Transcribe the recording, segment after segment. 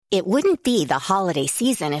It wouldn't be the holiday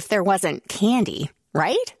season if there wasn't candy,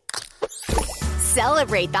 right?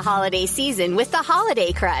 Celebrate the holiday season with the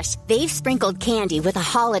Holiday Crush. They've sprinkled candy with a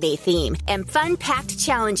holiday theme and fun-packed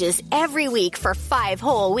challenges every week for 5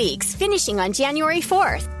 whole weeks, finishing on January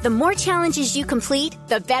 4th. The more challenges you complete,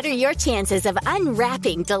 the better your chances of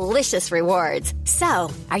unwrapping delicious rewards.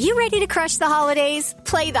 So, are you ready to crush the holidays?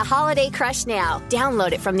 Play the Holiday Crush now.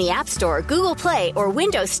 Download it from the App Store, Google Play, or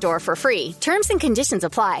Windows Store for free. Terms and conditions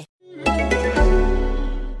apply.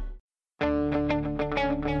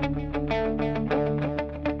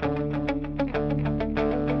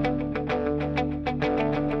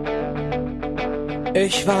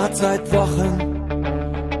 Ich warte seit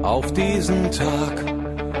Wochen auf diesen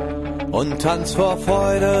Tag und tanz vor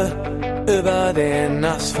Freude über den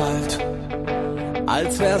Asphalt.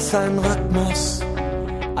 Als wär's ein Rhythmus,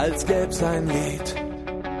 als gäb's ein Lied,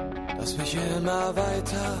 das mich immer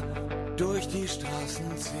weiter durch die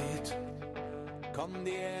Straßen zieht. Komm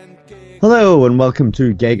dir entgegen. Hello and welcome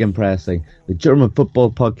to Gegenpressing, the German football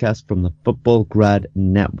podcast from the Football Grad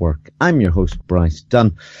Network. I'm your host, Bryce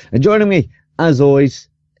Dunn, and joining me, as always,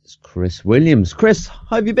 it's Chris Williams. Chris,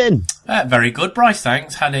 how have you been? Very good, Bryce,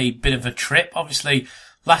 thanks. Had a bit of a trip. Obviously,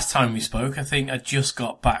 last time we spoke, I think I just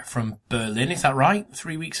got back from Berlin. Is that right?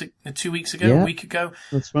 2 weeks ago, yeah, a week ago?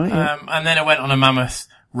 That's right, yeah. And then I went on a mammoth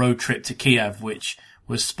road trip to Kiev, which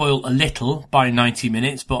was spoilt a little by 90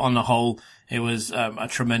 minutes, but on the whole, it was a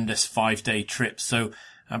tremendous 5-day trip. So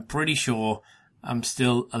I'm pretty sure I'm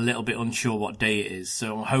still a little bit unsure what day it is.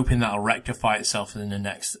 So I'm hoping that'll rectify itself in the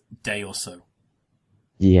next day or so.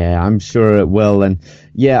 Yeah, I'm sure it will. And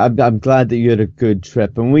yeah, I'm glad that you had a good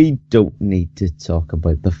trip. And we don't need to talk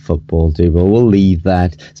about the football, do we? We'll leave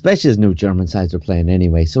that, especially as no German sides are playing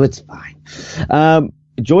anyway, so it's fine.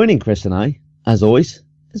 Joining Chris and I, as always,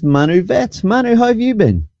 is Manu Vet. Manu, how have you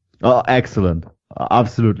been? Oh, excellent.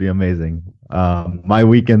 Absolutely amazing. My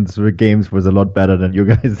weekends with games was a lot better than you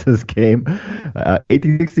guys' game.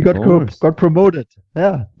 1860 got promoted.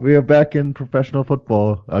 Yeah, we are back in professional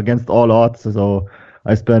football against all odds. So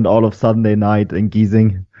I spent all of Sunday night in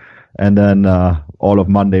Giesing and then all of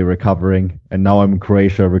Monday recovering. And now I'm in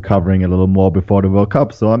Croatia recovering a little more before the World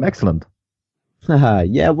Cup. So I'm excellent.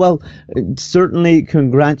 Yeah, well, certainly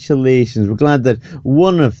congratulations. We're glad that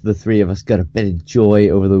one of the three of us got a bit of joy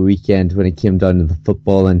over the weekend when it came down to the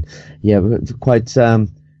football. And yeah, quite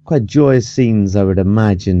joyous scenes, I would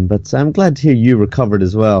imagine. But I'm glad to hear you recovered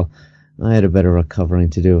as well. I had a bit of recovering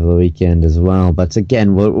to do over the weekend as well. But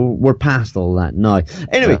again, we're past all that now.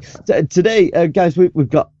 Anyway, today, guys, we've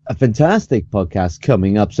got a fantastic podcast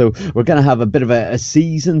coming up. So we're going to have a bit of a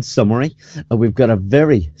season summary. We've got a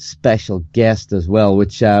very special guest as well,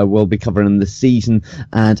 which we'll be covering the season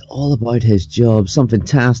and all about his job. Some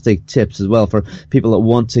fantastic tips as well for people that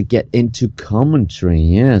want to get into commentary.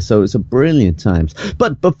 Yeah, so it's a brilliant times.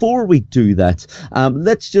 But before we do that,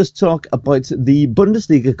 let's just talk about the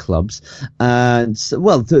Bundesliga clubs. And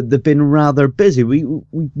well, they've been rather busy. We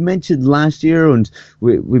mentioned last year, and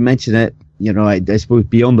we mentioned it, you know, I suppose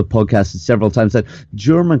beyond the podcast several times, that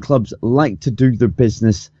German clubs like to do their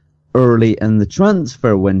business early in the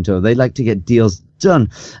transfer window. They like to get deals done.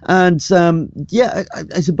 And yeah,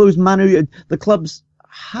 I suppose, Manu, the clubs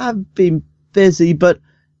have been busy, but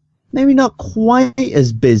maybe not quite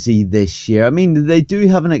as busy this year. I mean, they do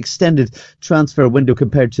have an extended transfer window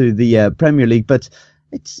compared to the Premier League, but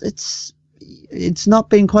it's not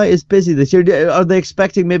been quite as busy this year. Are they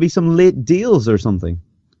expecting maybe some late deals or something?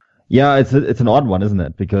 Yeah, it's an odd one, isn't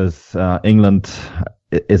it? Because England,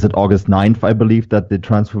 is it August 9th, I believe, that the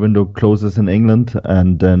transfer window closes in England,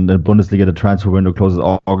 and then the Bundesliga, the transfer window closes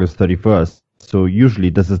August 31st. So usually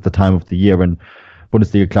this is the time of the year when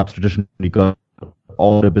Bundesliga clubs traditionally got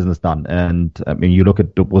all their business done. And I mean, you look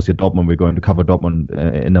at Borussia Dortmund, we're going to cover Dortmund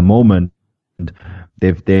in a moment.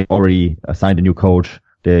 They've already signed a new coach.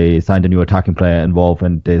 They signed a new attacking player involved,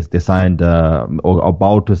 and they signed, or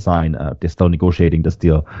about to sign, they're still negotiating this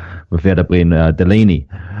deal with Werder Bremen, Delaney.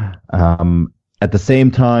 At the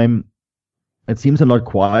same time, it seems a lot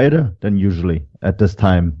quieter than usually at this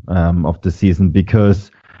time of the season,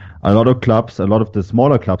 because a lot of the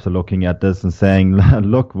smaller clubs are looking at this and saying,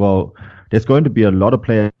 look, well, there's going to be a lot of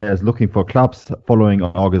players looking for clubs following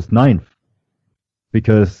August 9th.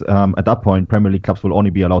 Because at that point, Premier League clubs will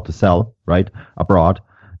only be allowed to sell, right, abroad.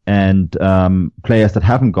 And players that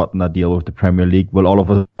haven't gotten a deal with the Premier League will all of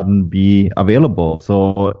a sudden be available.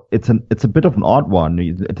 So it's a bit of an odd one.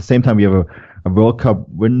 At the same time, we have a World Cup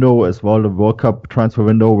window as well, the World Cup transfer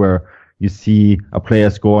window, where you see a player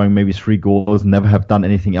scoring maybe 3 goals, never have done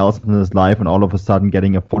anything else in his life, and all of a sudden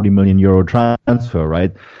getting a 40 million euro transfer,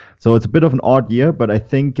 right? So it's a bit of an odd year, but I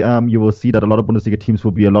think you will see that a lot of Bundesliga teams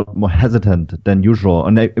will be a lot more hesitant than usual.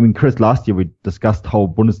 And I mean, Chris, last year we discussed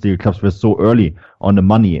how Bundesliga clubs were so early on the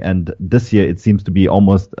money, and this year it seems to be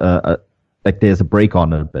almost like there's a break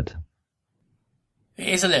on it a bit. It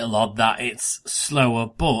is a little odd that it's slower,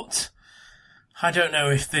 but I don't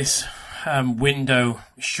know if this window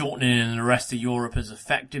shortening in the rest of Europe has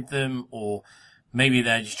affected them, or maybe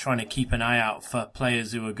they're just trying to keep an eye out for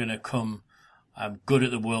players who are going to come good at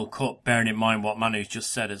the World Cup, bearing in mind what Manu's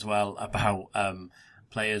just said as well about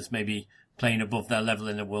players maybe playing above their level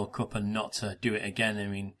in the World Cup and not to do it again. I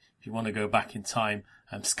mean, if you want to go back in time,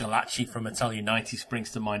 Schillaci from Italia 90 springs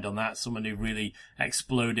to mind on that, someone who really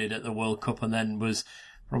exploded at the World Cup and then was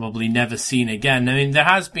probably never seen again. I mean, there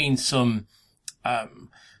has been some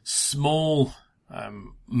small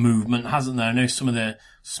movement, hasn't there? I know some of the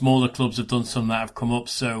smaller clubs have done some that have come up,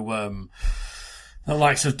 so the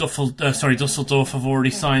likes of Dusseldorf have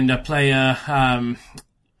already signed a player. I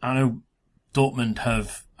know Dortmund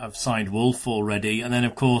have signed Wolf already. And then,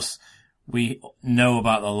 of course, we know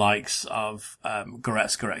about the likes of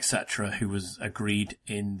Goretzka, etc., who was agreed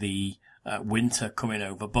in the winter coming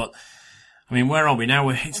over. But, I mean, where are we now?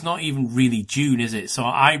 It's not even really June, is it? So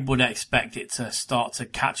I would expect it to start to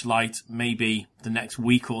catch light maybe the next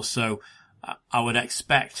week or so. I would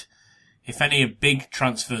expect, if any big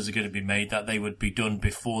transfers are going to be made, that they would be done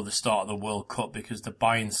before the start of the World Cup, because the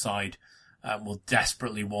buying side will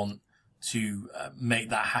desperately want to make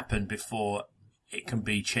that happen before it can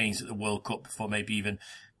be changed at the World Cup, before maybe even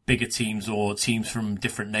bigger teams or teams from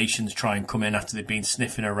different nations try and come in after they've been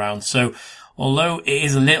sniffing around. So although it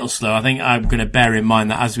is a little slow, I think I'm going to bear in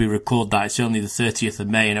mind that as we record that, it's only the 30th of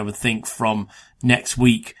May, and I would think from next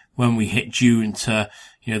week when we hit June to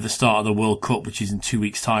the start of the World Cup, which is in 2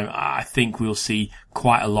 weeks' time, I think we'll see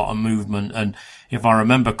quite a lot of movement. And if I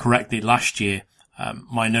remember correctly, last year,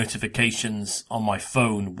 my notifications on my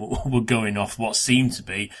phone were going off what seemed to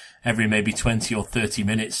be every maybe 20 or 30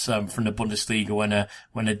 minutes from the Bundesliga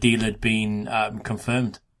when a deal had been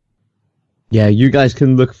confirmed. Yeah, you guys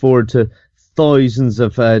can look forward to thousands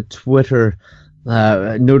of Twitter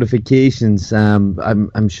notifications.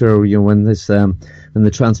 I'm sure when when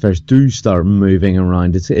the transfers do start moving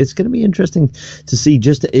around, it's going to be interesting to see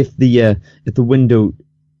just if the window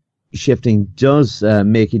shifting does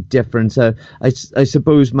make a difference. I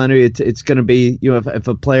suppose, Manu, it's going to be, if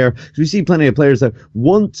a player, because we see plenty of players that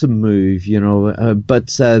want to move, but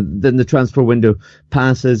then the transfer window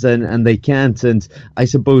passes and they can't. And I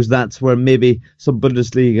suppose that's where maybe some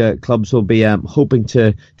Bundesliga clubs will be hoping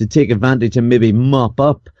to take advantage and maybe mop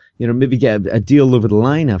up, maybe get a deal over the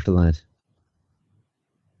line after that.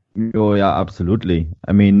 Oh yeah, absolutely.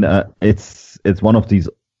 I mean, it's one of these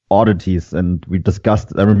oddities, and we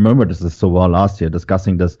discussed, I remember this is so well last year,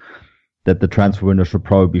 discussing this, that the transfer window should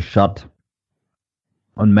probably be shut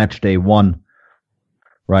on match day 1,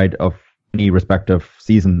 right, of any respective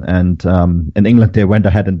season. And in England they went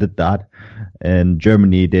ahead and did that. In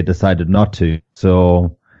Germany they decided not to.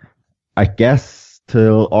 So I guess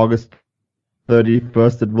till August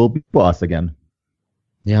 31st it will be for us again.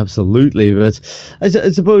 Yeah, absolutely. But I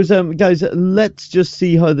suppose, guys, let's just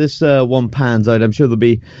see how this one pans out. I'm sure there'll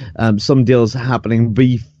be some deals happening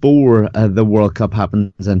before the World Cup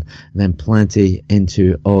happens, and then plenty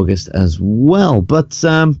into August as well. But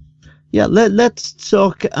yeah, let's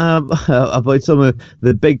talk about some of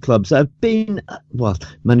the big clubs. I've been,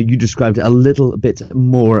 Manu, you described it a little bit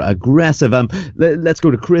more aggressive. Let's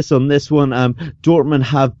go to Chris on this one. Dortmund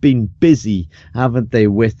have been busy, haven't they,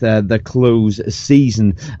 with the close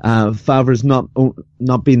season. Favre's not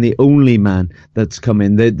been the only man that's come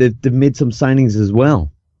in. They've made some signings as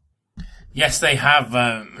well. Yes, they have,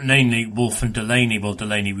 namely Wolf and Delaney. Well,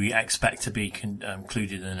 Delaney we expect to be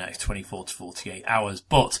concluded in the next 24 to 48 hours.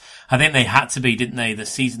 But I think they had to be, didn't they? The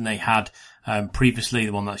season they had previously,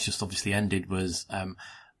 the one that's just obviously ended, was, I'm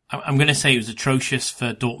going to say it was atrocious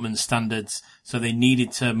for Dortmund standards. So they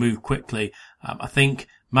needed to move quickly. I think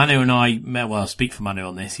Manu and I, well, I'll speak for Manu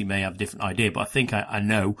on this. He may have a different idea, but I think I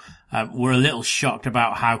know, we're a little shocked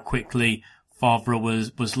about how quickly Favre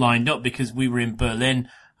was lined up, because we were in Berlin,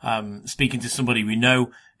 speaking to somebody we know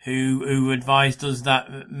who advised us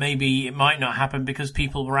that maybe it might not happen because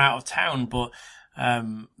people were out of town. But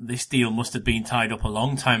this deal must have been tied up a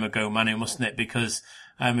long time ago, Manu, mustn't it? Because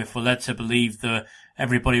if we're led to believe that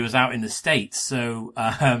everybody was out in the States. So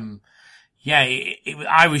yeah,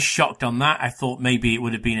 I was shocked on that. I thought maybe it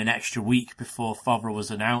would have been an extra week before Favre was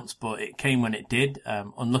announced, but it came when it did.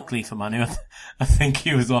 Unluckily for Manu, I think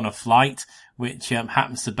he was on a flight, which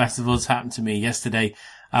happens to the best of us, happened to me yesterday.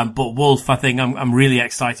 But Wolf, I think I'm really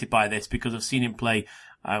excited by this, because I've seen him play,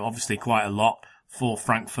 obviously quite a lot for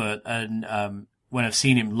Frankfurt. And when I've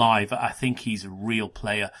seen him live, I think he's a real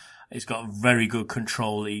player. He's got very good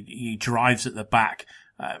control. He drives at the back.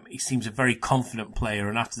 He seems a very confident player.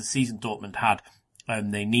 And after the season Dortmund had,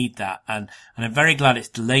 they need that. And I'm very glad it's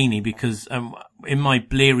Delaney because, in my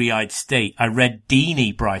bleary-eyed state, I read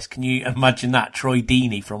Deeney, Bryce. Can you imagine that? Troy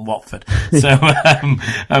Deeney from Watford. So,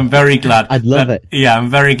 I'm very glad. I'd love it. Yeah, I'm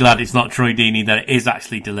very glad it's not Troy Deeney, that it is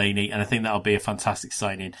actually Delaney. And I think that'll be a fantastic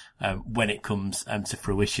signing, when it comes, to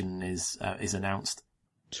fruition and is announced.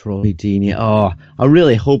 Troy Deeney. Oh, I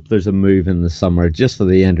really hope there's a move in the summer just for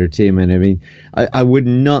the entertainment. I mean, I would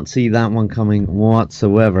not see that one coming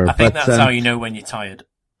whatsoever. I think that's how you know when you're tired.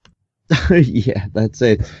 Yeah, that's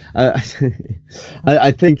it. I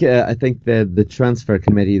think the transfer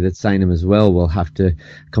committee that signed him as well will have to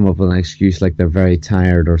come up with an excuse like they're very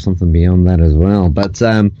tired or something beyond that as well. But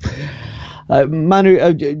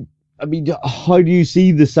Manu, I mean, how do you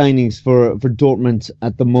see the signings for Dortmund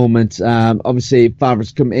at the moment? Obviously,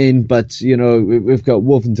 Favre's come in, but, you know, we've got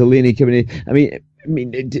Wolf and Delaney coming in. I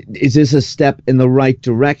mean, is this a step in the right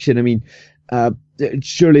direction? I mean,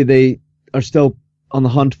 surely they are still on the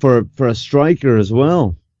hunt for a striker as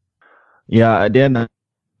well. Yeah, they're in a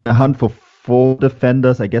hunt for 4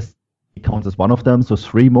 defenders. I guess he counts as one of them, so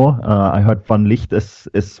 3 more. I heard Van Ligt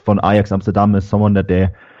is from Ajax Amsterdam, is someone that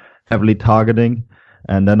they're heavily targeting.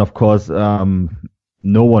 And then, of course, no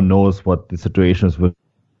one knows what the situation is with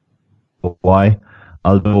why.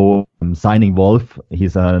 Although signing Wolf,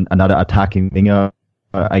 he's another attacking winger.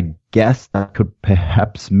 I guess that could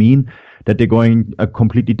perhaps mean that they're going a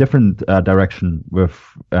completely different direction with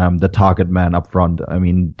the target man up front. I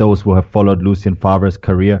mean, those who have followed Lucien Favre's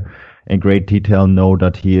career in great detail know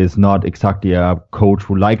that he is not exactly a coach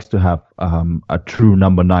who likes to have a true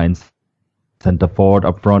number 9 center forward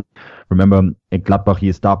up front. Remember, in Gladbach, he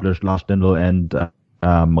established Lars Stindl and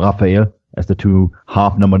Raphael as the 2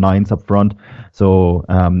 half number 9s up front. So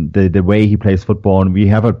the way he plays football, and we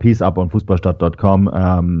have a piece up on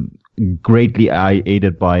Fußballstadt.com, greatly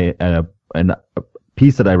aided by a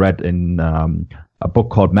piece that I read in a book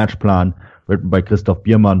called Matchplan, written by Christoph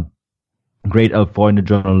Biermann, great Elf Freunde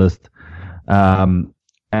journalist. And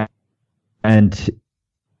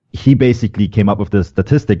he basically came up with this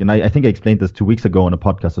statistic, and I think I explained this 2 weeks ago on a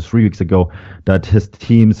podcast, or 3 weeks ago, that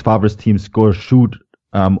Favre's teams shoot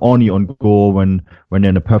only on goal when they're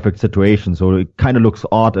in a perfect situation. So it kind of looks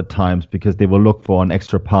odd at times because they will look for an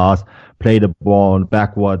extra pass, play the ball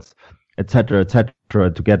backwards, etc.,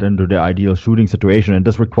 to get into the ideal shooting situation. And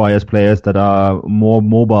this requires players that are more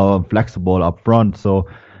mobile and flexible up front. So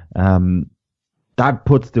that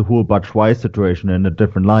puts the whole Batshuayi situation in a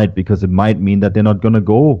different light, because it might mean that they're not going to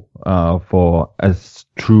go for a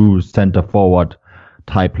true center forward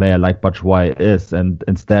type player like Batshuayi is, and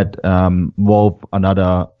instead Wolf,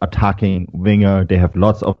 another attacking winger. They have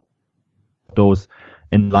lots of those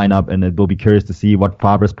in lineup, and it will be curious to see what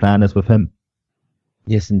Favre's plan is with him.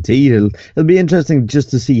 Yes, indeed. It'll be interesting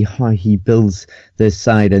just to see how he builds this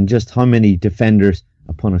side and just how many defenders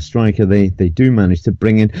upon a striker they do manage to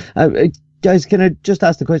bring in. Guys, can I just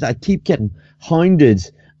ask the question? I keep getting hounded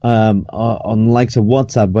on the likes of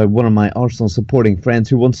WhatsApp by one of my Arsenal supporting friends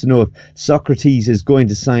who wants to know if Socrates is going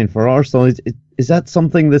to sign for Arsenal. Is that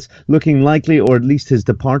something that's looking likely, or at least his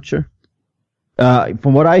departure?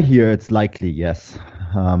 From what I hear, it's likely, yes.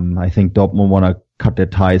 I think Dortmund want to cut their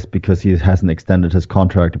ties because he hasn't extended his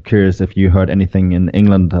contract. I'm curious if you heard anything in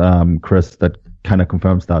England, Chris, that kind of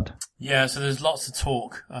confirms that. Yeah, so there's lots of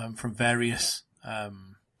talk from various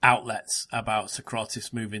outlets about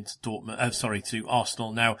Socrates moving to to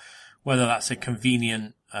Arsenal. Now, whether that's a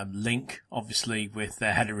convenient link, obviously, with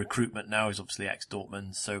their head of recruitment now is obviously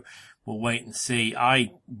ex-Dortmund, so we'll wait and see.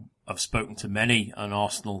 I have spoken to many an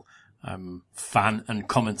Arsenal fan and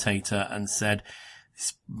commentator and said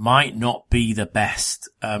this might not be the best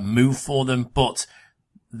move for them, but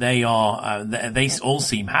they all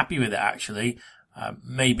seem happy with it, actually.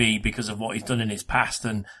 Maybe because of what he's done in his past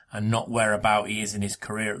and not whereabout he is in his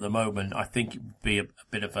career at the moment. I think it would be a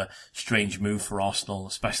bit of a strange move for Arsenal,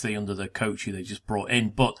 especially under the coach who they just brought in.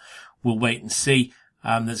 But we'll wait and see.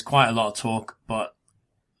 There's quite a lot of talk, but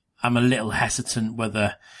I'm a little hesitant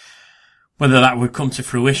whether that would come to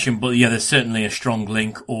fruition. But yeah, there's certainly a strong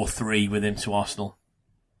link or 3 with him to Arsenal.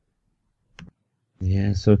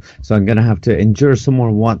 Yeah, so I'm going to have to endure some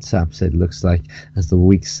more WhatsApps, it looks like, as the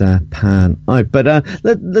weeks pan out. But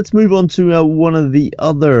let's move on to one of the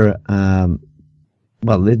other,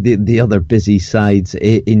 the other busy sides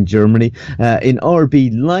in Germany. In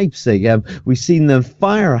RB Leipzig, we've seen them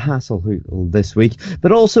fire Hasenhüttl this week,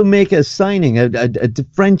 but also make a signing, a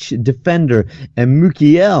French defender,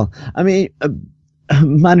 Mukiel. I mean,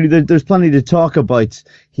 Manu, there's plenty to talk about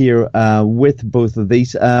here with both of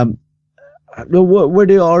these. Where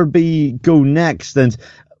do RB go next? And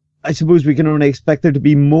I suppose we can only expect there to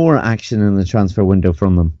be more action in the transfer window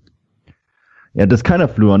from them. Yeah, this kind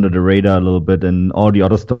of flew under the radar a little bit in all the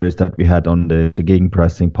other stories that we had on the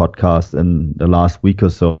Gegenpressing podcast in the last week or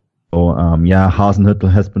so. Hasenhüttl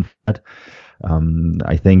has been fed.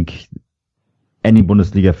 I think any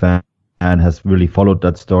Bundesliga fan has really followed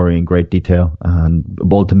that story in great detail. And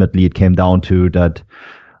ultimately it came down to that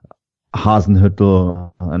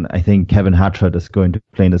Hasenhüttl, and I think Kevin Hatchett is going to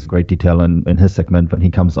explain this in great detail in his segment when he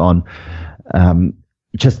comes on,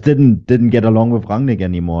 just didn't get along with Rangnick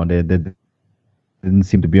anymore. They didn't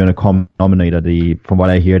seem to be on a common denominator. From what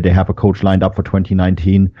I hear, they have a coach lined up for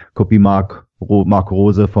 2019. Could be Marco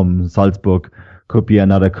Rose from Salzburg. Could be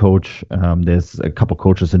another coach. There's a couple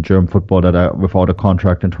coaches in German football that are without a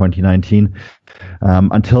contract in 2019.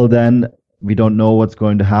 Until then, we don't know what's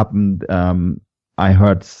going to happen. I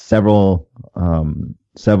heard several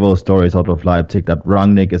stories out of Leipzig that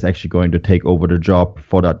Rangnick is actually going to take over the job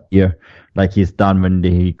for that year, like he's done when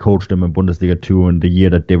he coached them in Bundesliga 2 in the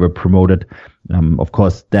year that they were promoted. Of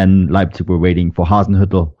course, then Leipzig were waiting for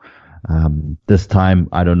Hasenhüttl. This time,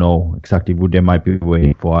 I don't know exactly who they might be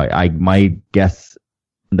waiting for. My guess,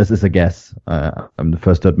 this is a guess, I'm the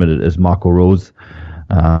first to admit it, is Marco Rose.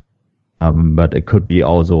 But it could be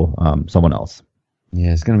also someone else. Yeah,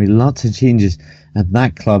 there's going to be lots of changes at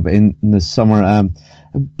that club in the summer.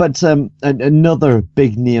 But another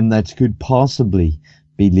big name that could possibly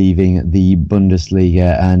be leaving the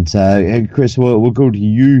Bundesliga, and Chris, we'll go to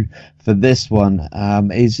you for this one,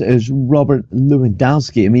 is Robert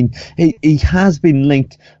Lewandowski. I mean, he has been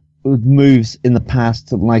linked with moves in the past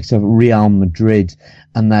to the likes of Real Madrid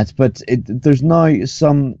and that, but there's now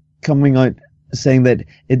some coming out saying that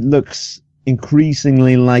it looks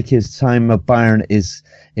increasingly like his time at Bayern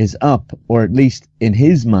is up, or at least in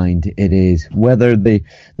his mind it is. Whether the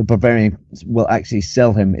Bavarian will actually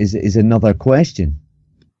sell him is another question.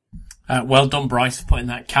 Well done, Bryce, for putting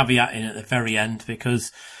that caveat in at the very end,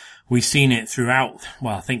 because we've seen it throughout,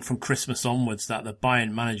 well, I think from Christmas onwards, that the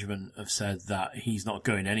Bayern management have said that he's not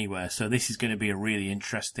going anywhere. So this is going to be a really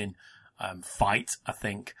interesting fight, I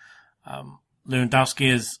think.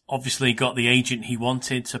 Lewandowski has obviously got the agent he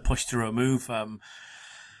wanted to push through a move. I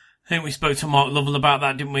think we spoke to Mark Lovell about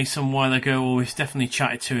that, didn't we, some while ago? Or we've definitely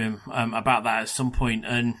chatted to him about that at some point.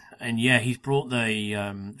 And yeah, he's brought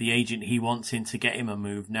the agent he wants in to get him a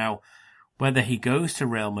move. Now, whether he goes to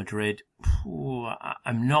Real Madrid,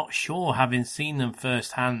 I'm not sure, having seen them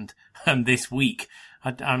firsthand this week.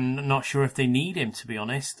 I'm not sure if they need him, to be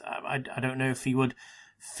honest. I don't know if he would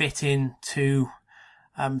fit in to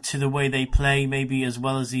the way they play, maybe as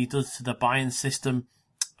well as he does to the Bayern system.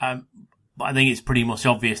 But I think it's pretty much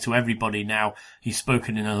obvious to everybody now. He's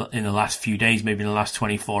spoken in the last few days, maybe in the last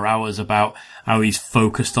 24 hours, about how he's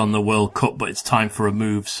focused on the World Cup, but it's time for a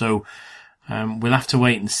move. So we'll have to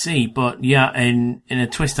wait and see. But yeah, in a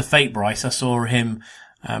twist of fate, Bryce, I saw him,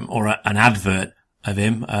 or an advert of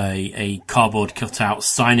him, a cardboard cutout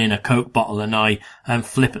signing a Coke bottle, and I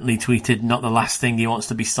flippantly tweeted, not the last thing he wants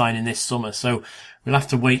to be signing this summer. So we'll have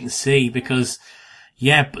to wait and see, because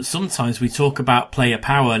yeah, but sometimes we talk about player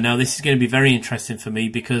power. Now, this is going to be very interesting for me,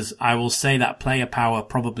 because I will say that player power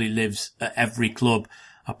probably lives at every club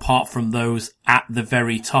apart from those at the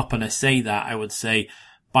very top. And I say that, I would say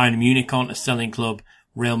Bayern Munich aren't a selling club,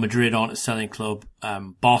 Real Madrid aren't a selling club,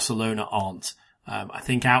 Barcelona aren't. I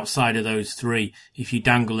think outside of those three, if you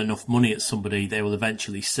dangle enough money at somebody, they will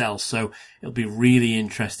eventually sell. So it'll be really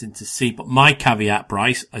interesting to see. But my caveat,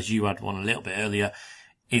 Bryce, as you had one a little bit earlier,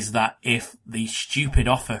 is that if the stupid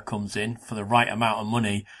offer comes in for the right amount of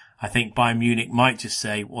money, I think Bayern Munich might just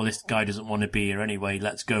say, well, this guy doesn't want to be here anyway,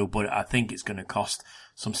 let's go. But I think it's going to cost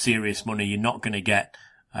some serious money. You're not going to get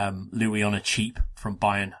Louis on a cheap from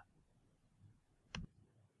Bayern.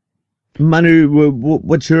 Manu,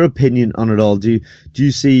 what's your opinion on it all? Do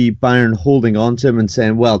you see Bayern holding on to him and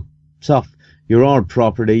saying, well, tough, you're our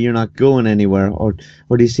property, you're not going anywhere, or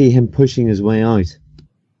do you see him pushing his way out?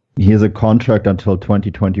 He has a contract until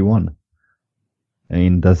 2021. I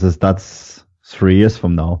mean, that's 3 years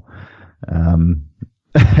from now.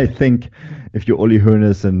 I think if you're Uli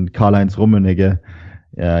Hoeneß and Karl-Heinz Rummenigge,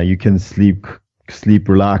 you can sleep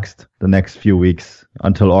relaxed the next few weeks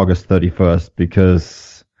until August 31st,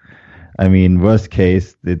 because, I mean, worst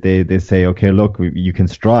case, they say, okay, look, you can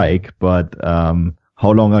strike, but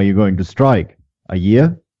how long are you going to strike? A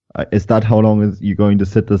year? Is that how long is you going to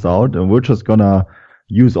sit this out? And we're just gonna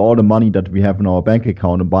use all the money that we have in our bank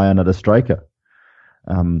account and buy another striker.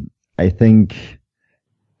 I think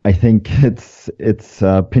I think it's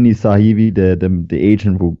Pini Sahibi, the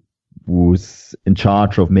agent who's in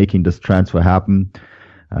charge of making this transfer happen,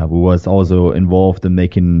 who was also involved in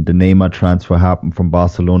making the Neymar transfer happen from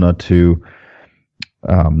Barcelona to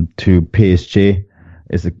PSG.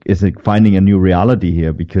 Is finding a new reality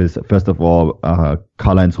here, because first of all,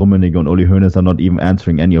 Karl-Heinz Rummenigge and Uli Hoeneß are not even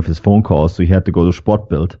answering any of his phone calls, so he had to go to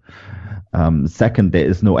Sportbild. Second, there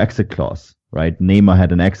is no exit clause, right? Neymar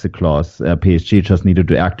had an exit clause. PSG just needed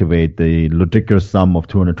to activate the ludicrous sum of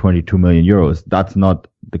 222 million euros. That's not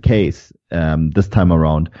the case this time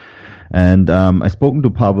around. And I've spoken to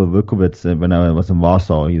Paweł Wilkowicz when I was in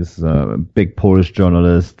Warsaw. He's a big Polish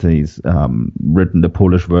journalist. He's written the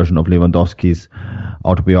Polish version of Lewandowski's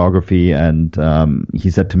autobiography, and he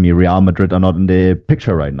said to me, Real Madrid are not in the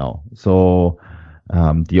picture right now. So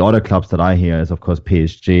the other clubs that I hear is, of course,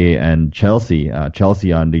 PSG and Chelsea.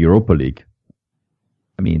 Chelsea are in the Europa League.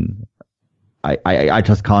 I mean, I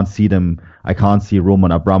just can't see them. I can't see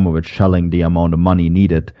Roman Abramovich shelling the amount of money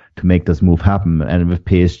needed to make this move happen. And with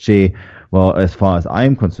PSG, well, as far as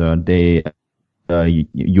I'm concerned, they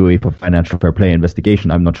UEFA Financial Fair Play investigation,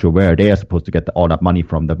 I'm not sure where they are supposed to get all that money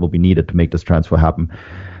from that will be needed to make this transfer happen.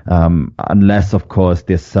 Unless, of course,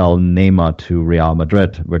 they sell Neymar to Real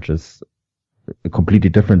Madrid, which is a completely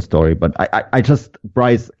different story. But I just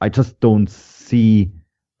don't see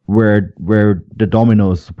where the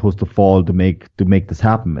domino is supposed to fall to make this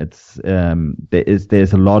happen. It's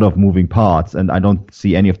there's a lot of moving parts, and I don't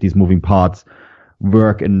see any of these moving parts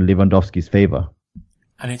work in Lewandowski's favor.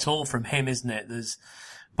 And it's all from him, isn't it?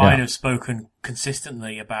 Bayern have spoken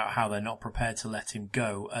consistently about how they're not prepared to let him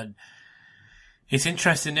go, and it's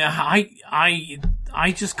interesting. I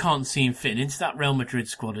just can't see him fitting into that Real Madrid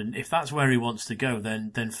squad, and if that's where he wants to go,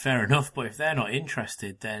 then fair enough. But if they're not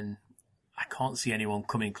interested, then I can't see anyone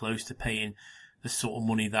coming close to paying the sort of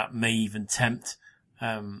money that may even tempt,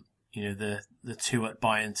 the two at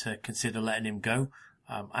Bayern to consider letting him go.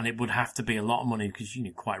 And it would have to be a lot of money because,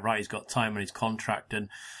 quite right, he's got time on his contract. And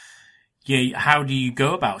yeah, how do you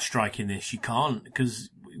go about striking this? You can't, because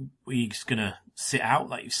he's going to sit out,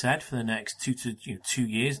 like you said, for the next 2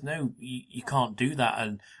 years. No, you can't do that.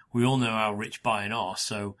 And we all know how rich Bayern are.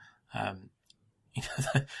 So,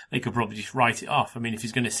 they could probably just write it off. I mean, if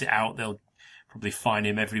he's going to sit out, they'll probably fine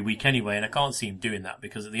him every week anyway, and I can't see him doing that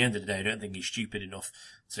because at the end of the day, I don't think he's stupid enough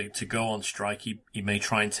to go on strike. He may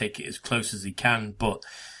try and take it as close as he can, but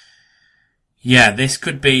yeah, this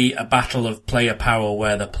could be a battle of player power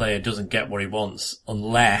where the player doesn't get what he wants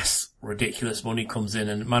unless ridiculous money comes in.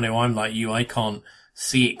 And Manu, I'm like you, I can't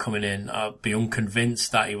see it coming in. I'd be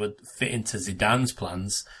unconvinced that he would fit into Zidane's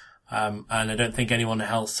plans, and I don't think anyone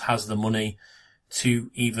else has the money to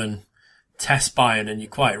even test Bayern. And you're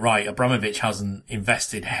quite right, Abramovich hasn't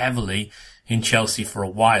invested heavily in Chelsea for a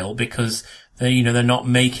while because they're not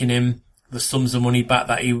making him the sums of money back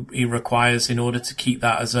that he requires in order to keep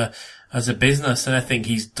that as a business. And I think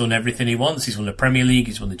he's done everything he wants. He's won the Premier League,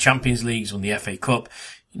 he's won the Champions League, he's won the FA Cup.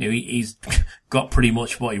 He's got pretty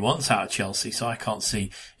much what he wants out of Chelsea. So I can't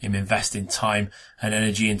see him investing time and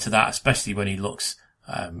energy into that, especially when he looks,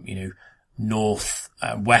 north,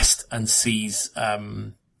 west and sees,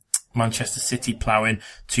 Manchester City ploughing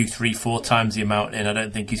 2, 3, 4 times the amount in. I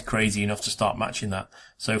don't think he's crazy enough to start matching that.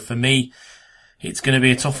 So for me, it's going to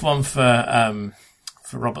be a tough one for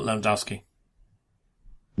Robert Lewandowski.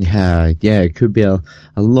 Yeah, it could be a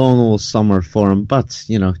long old summer for him, but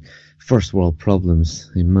first world problems,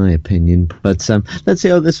 in my opinion. But let's see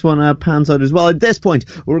how this one pans out as well. At this point,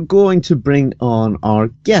 we're going to bring on our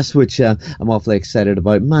guest, which I'm awfully excited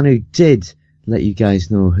about. Manu did let you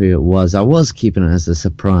guys know who it was. I was keeping it as a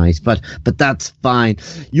surprise, but that's fine.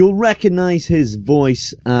 You'll recognize his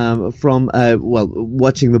voice from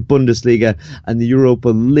watching the Bundesliga and the Europa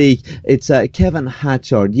League. It's Kevin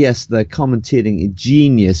Hatchard, yes, the commentating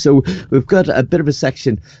genius. So we've got a bit of a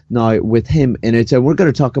section now with him in it, and we're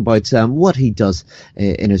going to talk about what he does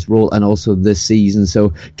in his role and also this season.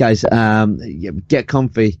 So guys, get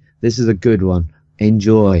comfy. This is a good one.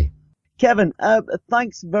 Enjoy. Kevin,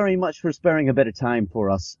 thanks very much for sparing a bit of time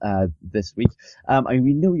for us this week.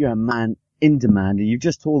 We know you're a man in demand, and you've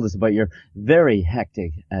just told us about your very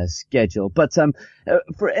hectic schedule. But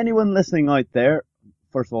for anyone listening out there,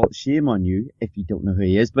 first of all, shame on you if you don't know who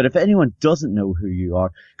he is. But if anyone doesn't know who you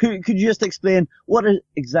are, could you just explain what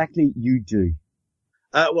exactly you do?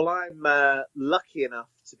 Well, I'm lucky enough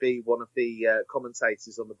to be one of the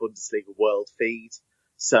commentators on the Bundesliga World Feed.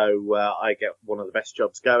 So I get one of the best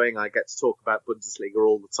jobs going. I get to talk about Bundesliga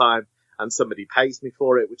all the time, and somebody pays me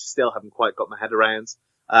for it, which I still haven't quite got my head around.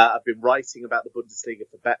 I've been writing about the Bundesliga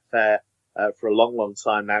for Betfair for a long, long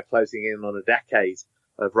time now, closing in on a decade.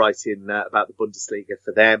 of writing about the Bundesliga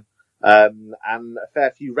for them, and a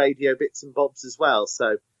fair few radio bits and bobs as well.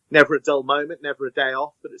 So never a dull moment, never a day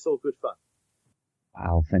off, but it's all good fun.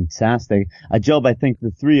 Wow, fantastic. A job I think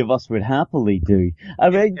the three of us would happily do. I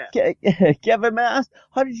mean, Kevin, may I ask,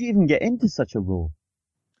 how did you even get into such a role?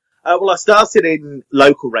 Well, I started in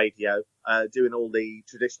local radio, doing all the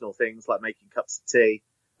traditional things like making cups of tea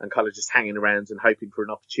and kind of just hanging around and hoping for an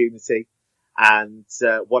opportunity. And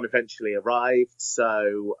one eventually arrived,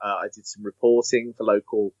 so I did some reporting for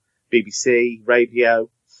local BBC radio,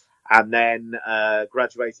 and then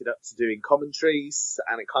graduated up to doing commentaries,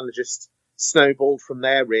 and it kind of just snowballed from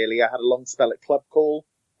there, really. I had a long spell at Club Call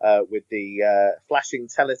with the flashing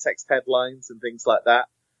teletext headlines and things like that,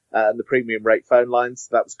 and the premium rate phone lines.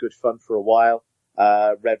 So that was good fun for a while.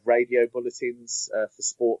 Read radio bulletins for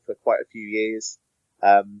sport for quite a few years,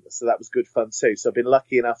 so that was good fun too. So I've been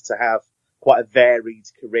lucky enough to have quite a varied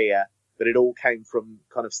career, but it all came from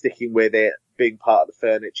kind of sticking with it, being part of the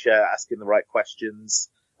furniture, asking the right questions,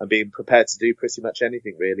 and being prepared to do pretty much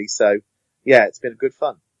anything, really. So, yeah, it's been good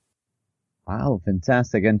fun. Wow,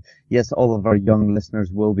 fantastic. And yes, all of our young listeners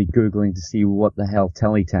will be Googling to see what the hell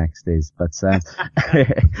teletext is, but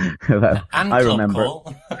well, I remember.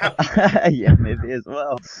 Yeah, maybe as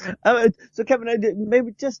well. So Kevin,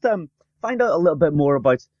 maybe just find out a little bit more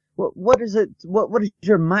about what does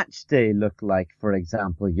your match day look like, for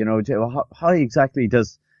example? You know, how exactly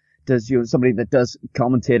does somebody that does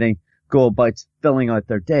commentating go about filling out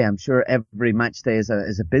their day? I'm sure every match day is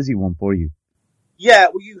a busy one for you. Yeah,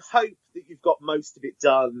 well, you hope that you've got most of it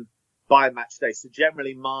done by match day. So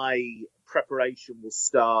generally my preparation will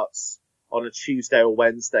start on a Tuesday or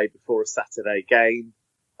Wednesday before a Saturday game.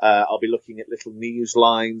 I'll be looking at little news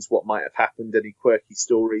lines, what might have happened, any quirky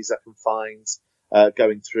stories I can find,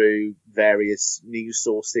 going through various news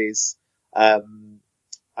sources. And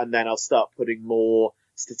then I'll start putting more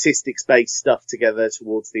statistics-based stuff together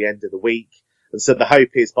towards the end of the week. And so the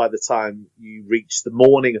hope is by the time you reach the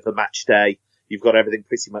morning of the match day, you've got everything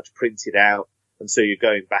pretty much printed out, and so you're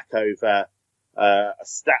going back over a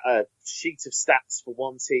sheet of stats for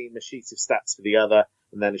one team, a sheet of stats for the other,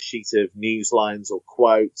 and then a sheet of news lines or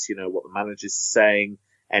quotes, you know, what the managers are saying,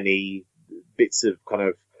 any bits of kind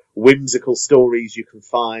of whimsical stories you can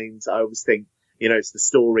find. I always think, you know, it's the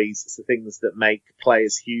stories, it's the things that make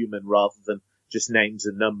players human rather than just names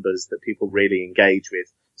and numbers that people really engage with.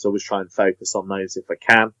 So I always try and focus on those if I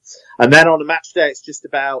can. And then on a match day, it's just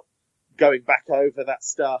about going back over that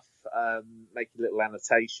stuff, making little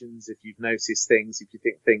annotations if you've noticed things, if you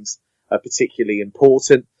think things are particularly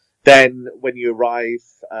important. Then when you arrive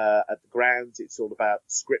at the ground, it's all about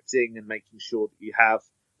scripting and making sure that you have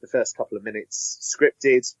the first couple of minutes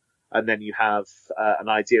scripted, and then you have an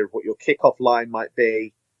idea of what your kickoff line might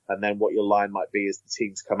be, and then what your line might be as the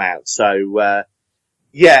teams come out. So,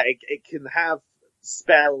 it can have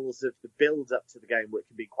spells of the build up to the game where it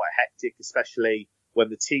can be quite hectic, especially when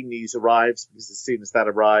the team news arrives, because as soon as that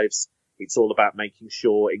arrives, it's all about making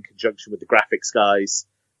sure, in conjunction with the graphics guys,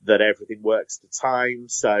 that everything works to time.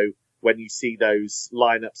 So when you see those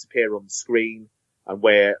lineups appear on the screen and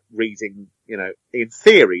we're reading, you know, in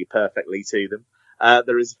theory perfectly to them,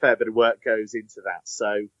 there is a fair bit of work goes into that.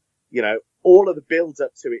 So, you know, all of the build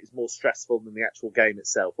up to it is more stressful than the actual game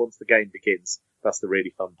itself. Once the game begins, that's the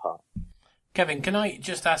really fun part. Kevin, can I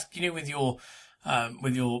just ask, you know, with your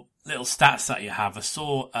little stats that you have, I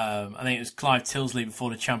saw, I think it was Clive Tilsley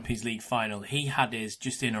before the Champions League final. He had his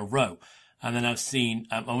just in a row. And then I've seen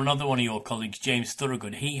another one of your colleagues, James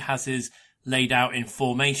Thorogood, he has his laid out in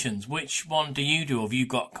formations. Which one do you do? Or have you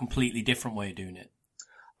got a completely different way of doing it?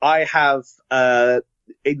 I have,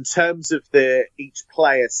 in terms of each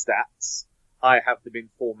player stats, I have them in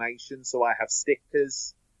formation. So I have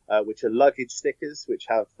stickers, which are luggage stickers, which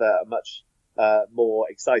have a much more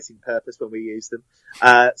exciting purpose when we use them.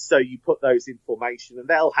 So you put those in formation and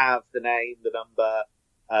they'll have the name, the number,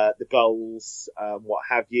 the goals, what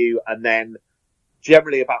have you. And then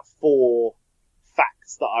generally about 4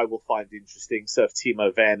 facts that I will find interesting. So if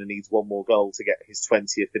Timo Werner needs one more goal to get his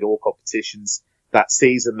 20th in all competitions that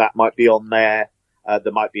season, that might be on there.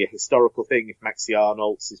 There might be a historical thing. If Maxi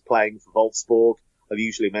Arnolds is playing for Wolfsburg, I've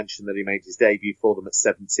usually mentioned that he made his debut for them at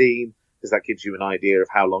 17. Because that gives you an idea of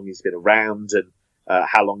how long he's been around and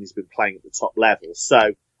how long he's been playing at the top level. So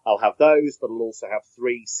I'll have those, but I'll also have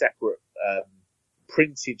 3 separate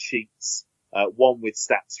printed sheets, one with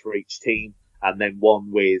stats for each team, and then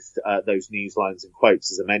one with those news lines and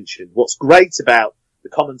quotes, as I mentioned. What's great about the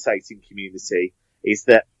commentating community is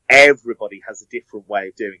that everybody has a different way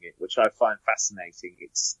of doing it, which I find fascinating.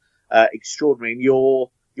 It's extraordinary. And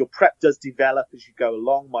your prep does develop as you go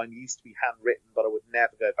along. Mine used to be handwritten, but I would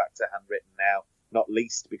never go back to handwritten now. not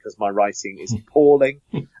least because my writing is appalling.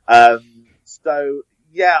 So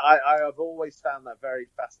yeah, I've always found that very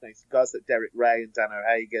fascinating. Guys like Derek Ray and Dan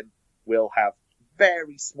O'Hagan will have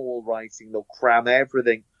very small writing. They'll cram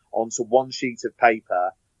everything onto one sheet of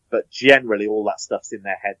paper, but generally all that stuff's in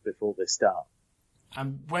their head before they start.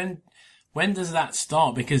 And when does that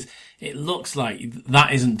start? Because it looks like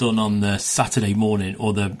that isn't done on the Saturday morning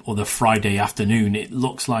or the Friday afternoon. It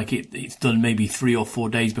looks like it's done maybe 3 or 4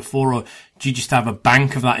 days before, or do you just have a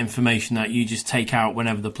bank of that information that you just take out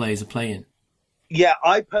whenever the players are playing? Yeah,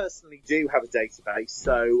 I personally do have a database.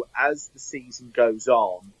 So as the season goes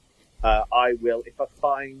on, I will, if I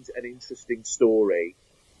find an interesting story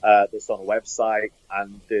that's on a website,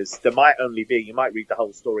 and there might only be, you might read the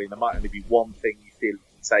whole story, and there might only be one thing you feel you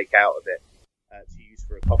can take out of it to use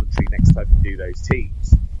for a commentary next time you do those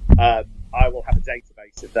teams. I will have a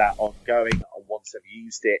database of that ongoing, and once I've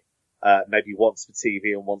used it, maybe once for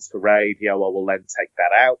TV and once for radio, I will then take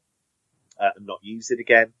that out and not use it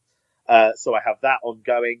again. So I have that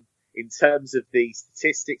ongoing. In terms of the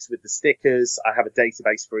statistics with the stickers, I have a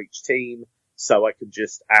database for each team, so I can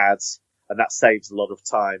just add, and that saves a lot of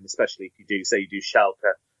time, especially if you do, say you do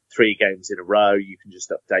Schalke 3 games in a row, you can just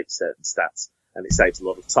update certain stats, and it saves a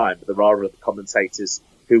lot of time. But there are other commentators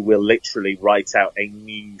who will literally write out a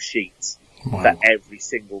new sheet for every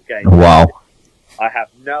single game. Wow. I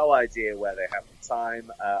have no idea where they have the time.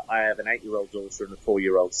 I have an 8-year-old daughter and a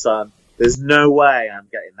 4-year-old son. There's no way I'm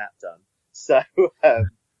getting that done. So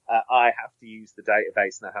I have to use the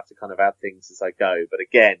database, and I have to kind of add things as I go. But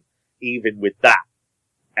again, even with that,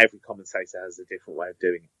 every commentator has a different way of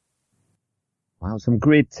doing it. Wow, some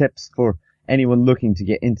great tips for anyone looking to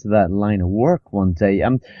get into that line of work one day.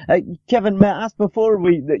 Kevin, may I ask before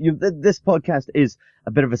this podcast is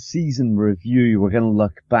a bit of a season review. We're going to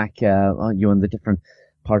look back on the different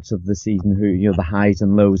parts of the season, the highs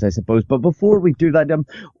and lows, I suppose. But before we do that,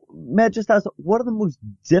 may I just ask, what are the most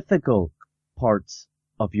difficult parts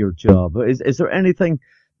of your job? Is there anything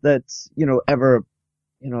that's, ever,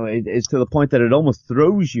 is to the point that it almost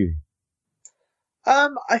throws you?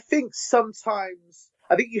 I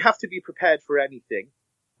think you have to be prepared for anything.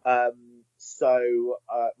 So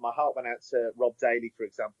my heart went out to Rob Daly, for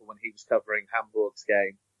example, when he was covering Hamburg's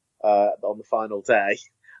game on the final day,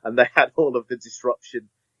 and they had all of the disruption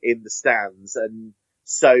in the stands, and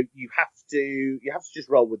so you have to just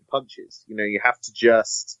roll with the punches. You have to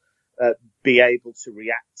just be able to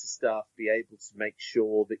react to stuff, be able to make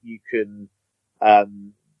sure that you can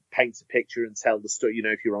paint a picture and tell the story.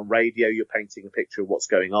 If you're on radio, you're painting a picture of what's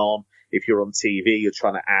going on. If you're on TV, you're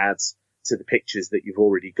trying to add to the pictures that you've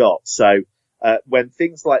already got. So when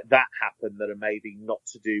things like that happen that are maybe not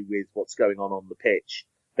to do with what's going on the pitch,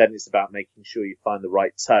 then it's about making sure you find the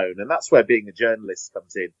right tone. And that's where being a journalist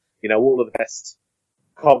comes in. All of the best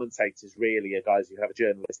commentators really are guys who have a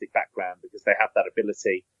journalistic background, because they have that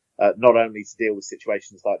ability not only to deal with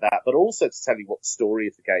situations like that, but also to tell you what the story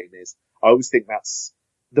of the game is. I always think that's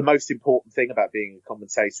the most important thing about being a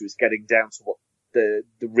commentator, is getting down to what the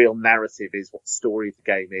real narrative is, what the story of the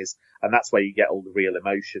game is, and that's where you get all the real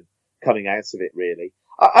emotion coming out of it, really.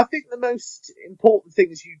 I think the most important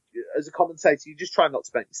thing is, you, as a commentator, you just try not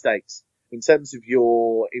to make mistakes. In terms of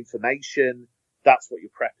your information, that's what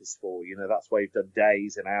your prep is for. That's why you've done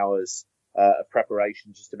days and hours of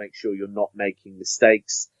preparation, just to make sure you're not making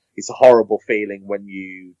mistakes. It's a horrible feeling when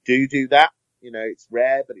you do that. It's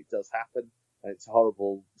rare, but it does happen. And it's a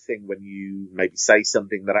horrible thing when you maybe say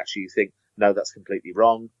something that actually you think, no, that's completely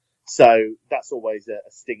wrong. So that's always a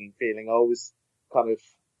stinging feeling. I always kind of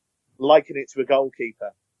liken it to a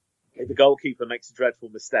goalkeeper. If a goalkeeper makes a dreadful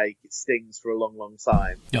mistake, it stings for a long, long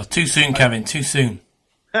time. You're too soon, Kevin, too soon.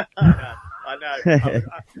 I know.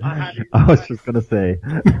 I was just going to say. I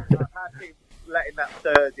had him letting that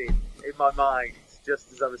third in my mind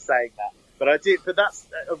just as I was saying that. But that's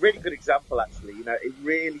a really good example, actually. It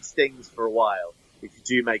really stings for a while if you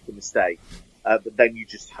do make a mistake. But then you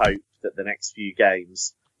just hope that the next few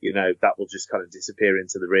games, that will just kind of disappear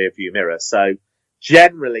into the rear view mirror. So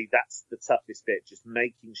generally, that's the toughest bit, just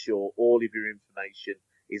making sure all of your information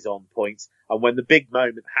is on point. And when the big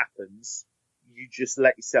moment happens, you just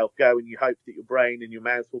let yourself go, and you hope that your brain and your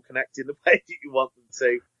mouth will connect in the way that you want them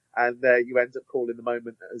to. And you end up calling the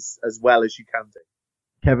moment as well as you can do.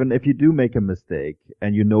 Kevin, if you do make a mistake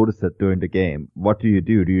and you notice it during the game, what do?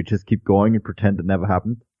 Do you just keep going and pretend it never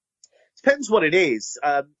happened? Depends what it is.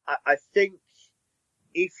 I think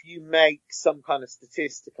if you make some kind of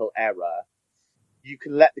statistical error, you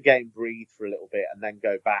can let the game breathe for a little bit and then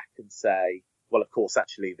go back and say, well, of course,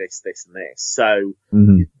 actually this, and this. So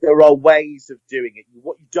there are ways of doing it.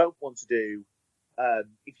 What you don't want to do,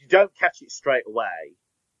 if you don't catch it straight away,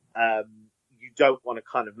 you don't want to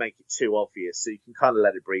kind of make it too obvious, so you can kind of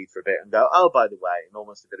let it breathe for a bit and go, oh, by the way, and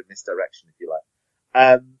almost a bit of misdirection, if you like.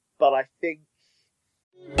 But I think...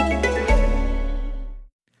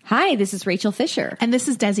 Hi, this is Rachel Fisher. And this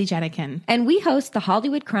is Desi Jenikin. And we host the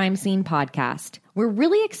Hollywood Crime Scene podcast. We're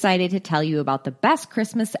really excited to tell you about the best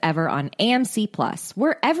Christmas ever on AMC+,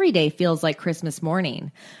 where every day feels like Christmas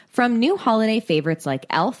morning. From new holiday favorites like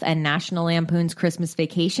Elf and National Lampoon's Christmas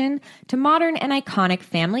Vacation to modern and iconic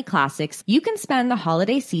family classics, you can spend the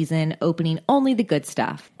holiday season opening only the good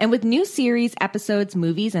stuff. And with new series, episodes,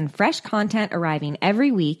 movies, and fresh content arriving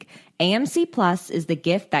every week, AMC Plus is the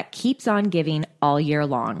gift that keeps on giving all year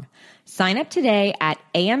long. Sign up today at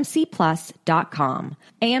amcplus.com.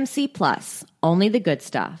 AMC Plus, only the good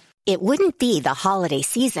stuff. It wouldn't be the holiday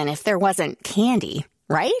season if there wasn't candy,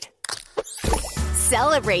 right?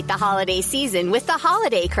 Celebrate the holiday season with the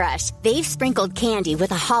Holiday Crush. They've sprinkled candy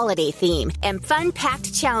with a holiday theme and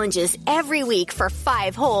fun-packed challenges every week for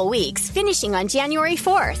 5 whole weeks, finishing on January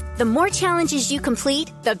 4th. The more challenges you complete,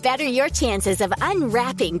 the better your chances of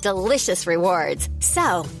unwrapping delicious rewards.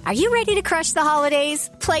 So, are you ready to crush the holidays?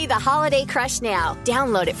 Play the Holiday Crush now.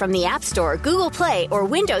 Download it from the App Store, Google Play, or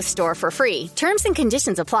Windows Store for free. Terms and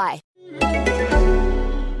conditions apply.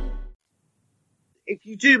 If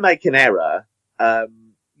you do make an error,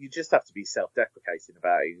 you just have to be self-deprecating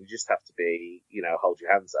about it. You just have to be, hold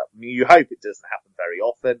your hands up. I mean, you hope it doesn't happen very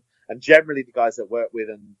often. And generally the guys I work with,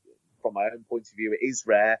 and from my own point of view, it is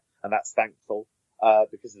rare, and that's thankful,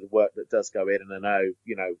 because of the work that does go in. And I know,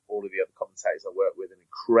 all of the other commentators I work with, an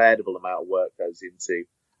incredible amount of work goes into,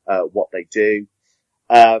 what they do.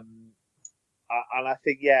 And I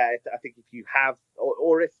think, I think if you have,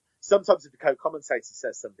 or if sometimes if the co-commentator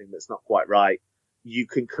says something that's not quite right, you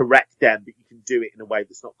can correct them, but you can do it in a way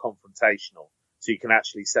that's not confrontational. So you can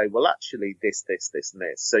actually say, well, actually this, and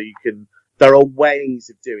this. So there are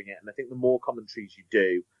ways of doing it. And I think the more commentaries you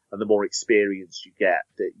do and the more experience you get,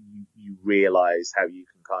 that you realize how you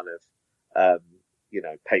can kind of,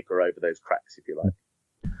 paper over those cracks, if you like.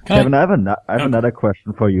 Kevin, I have another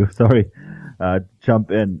question for you. Sorry,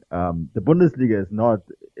 jump in. The Bundesliga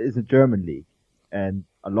is a German league, and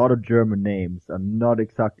a lot of German names are not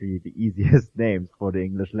exactly the easiest names for the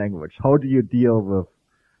English language. How do you deal with,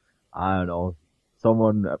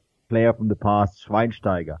 a player from the past,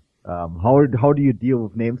 Schweinsteiger? How do you deal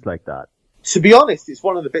with names like that? To be honest, it's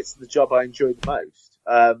one of the bits of the job I enjoy the most.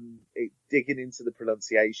 Digging into the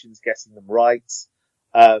pronunciations, getting them right.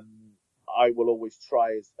 I will always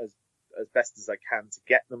try as best as I can to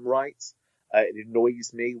get them right. It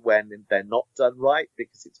annoys me when they're not done right,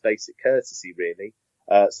 because it's basic courtesy, really.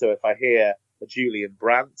 So if I hear a Julian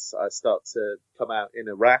Brandt, I start to come out in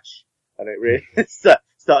a rash, and it really start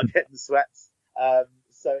getting sweats. I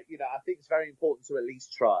think it's very important to at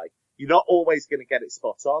least try. You're not always going to get it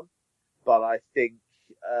spot on, but I think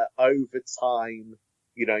over time,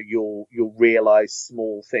 you'll realize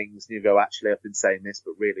small things, and you go, actually, I've been saying this,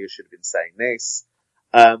 but really I should have been saying this.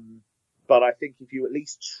 But I think if you at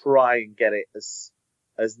least try and get it as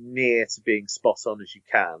near to being spot on as you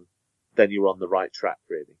can, then you're on the right track,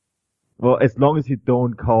 really. Well, as long as you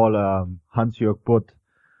don't call Hans-Jörg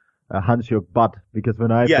Butt, because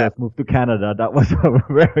when I first moved to Canada, that was a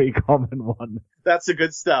very common one. That's a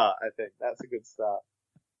good start, I think. That's a good start.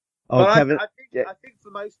 Oh, but Kevin, I think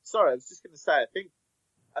for most, sorry, I was just going to say,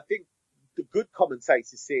 I think the good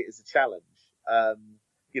commentators see it as a challenge.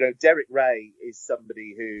 Derek Ray is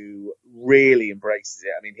somebody who really embraces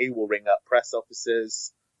it. I mean, he will ring up press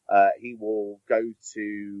officers. He will go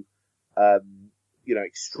to,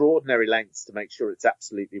 extraordinary lengths to make sure it's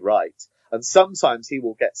absolutely right. And sometimes he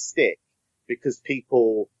will get stick because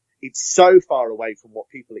it's so far away from what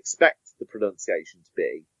people expect the pronunciation to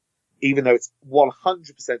be, even though it's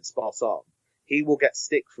 100% spot on. He will get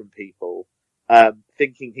stick from people,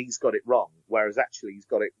 thinking he's got it wrong, whereas actually he's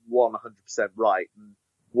got it 100% right. And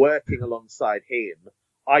working alongside him,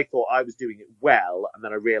 I thought I was doing it well, and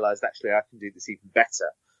then I realized actually I can do this even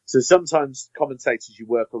better. So sometimes commentators you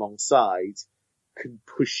work alongside can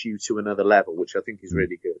push you to another level, which I think is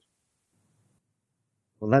really good.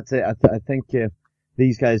 Well, that's it. I think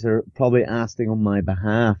these guys are probably asking on my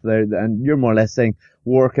behalf there, and you're more or less saying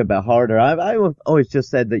work a bit harder. I've always just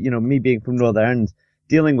said that, me being from Northern Ireland,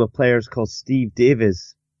 dealing with players called Steve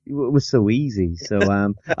Davis, it was so easy. So,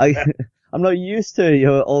 I'm not used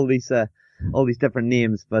to, all these different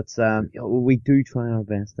names, but, we do try our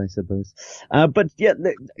best, I suppose. But yeah,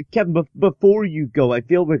 Kevin, before you go, I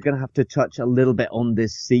feel we're going to have to touch a little bit on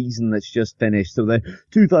this season that's just finished. So the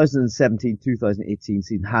 2017-2018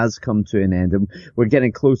 season has come to an end, and we're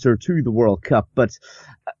getting closer to the World Cup. But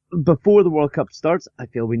before the World Cup starts, I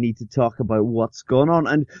feel we need to talk about what's going on.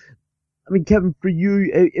 And I mean, Kevin, for you,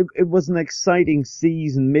 it was an exciting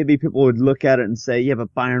season. Maybe people would look at it and say, yeah,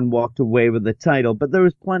 but Bayern walked away with the title. But there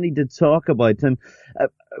was plenty to talk about. And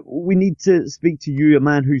we need to speak to you, a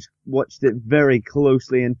man who's watched it very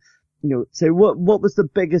closely, and, say, what was the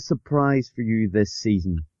biggest surprise for you this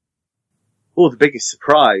season? Oh, the biggest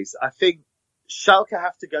surprise. I think Schalke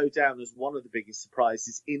have to go down as one of the biggest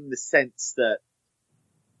surprises in the sense that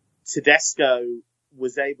Tedesco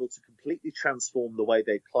was able to completely transform the way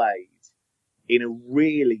they played in a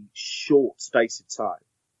really short space of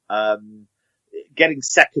time. Getting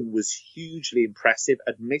second was hugely impressive.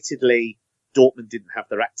 Admittedly, Dortmund didn't have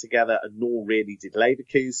their act together, and nor really did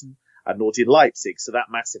Leverkusen, and nor did Leipzig, so that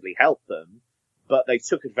massively helped them. But they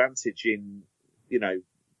took advantage in,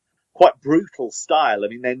 quite brutal style. I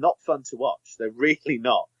mean, they're not fun to watch. They're really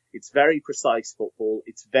not. It's very precise football.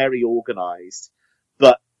 It's very organised.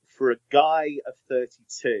 But for a guy of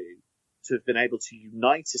 32 to have been able to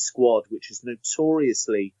unite a squad which has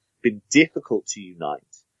notoriously been difficult to unite.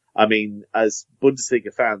 I mean, as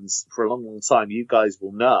Bundesliga fans for a long, long time, you guys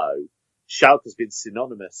will know, Schalke has been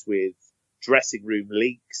synonymous with dressing room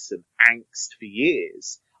leaks and angst for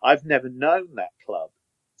years. I've never known that club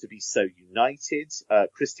to be so united.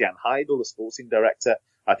 Christian Heidel, the sporting director,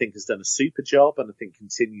 I think has done a super job and I think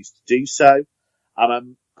continues to do so. And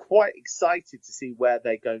I'm quite excited to see where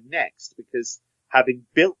they go next, because having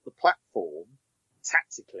built the platform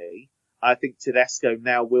tactically, I think Tedesco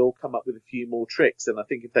now will come up with a few more tricks. And I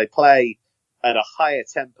think if they play at a higher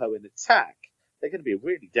tempo in attack, they're going to be a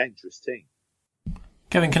really dangerous team.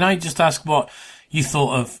 Kevin, can I just ask what you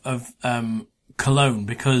thought of Cologne?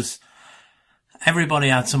 Because everybody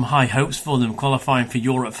had some high hopes for them qualifying for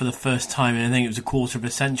Europe for the first time, and I think it was a quarter of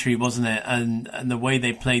a century, wasn't it? And the way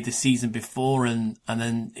they played the season before, and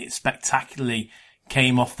then it spectacularly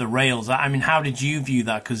came off the rails. I mean, how did you view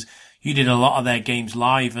that? Because you did a lot of their games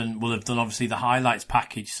live and will have done obviously the highlights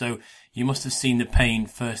package, so you must have seen the pain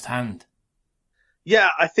firsthand. Yeah,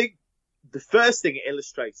 I think the first thing it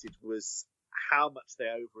illustrated was how much they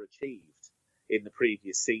overachieved in the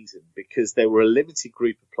previous season, because there were a limited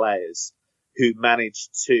group of players who managed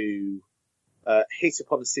to hit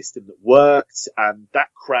upon a system that worked, and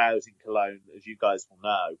that crowd in Cologne, as you guys will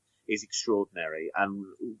know, is extraordinary. And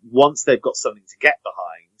once they've got something to get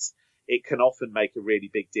behind, it can often make a really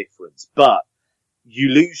big difference. But you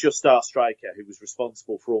lose your star striker who was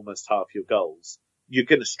responsible for almost half your goals, you're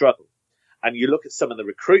going to struggle. And you look at some of the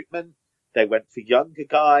recruitment, they went for younger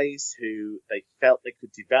guys who they felt they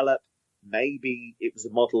could develop. Maybe it was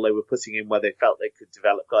a model they were putting in where they felt they could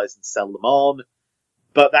develop guys and sell them on.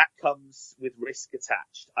 But that comes with risk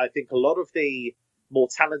attached. I think a lot of the more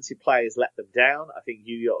talented players let them down. I think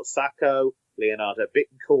Yuya Osako, Leonardo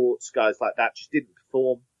Bittencourt, guys like that just didn't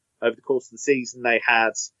perform over the course of the season. They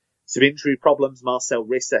had some injury problems. Marcel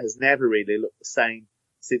Risse has never really looked the same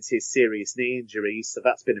since his serious knee injury, so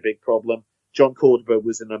that's been a big problem. John Cordoba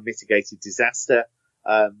was an unmitigated disaster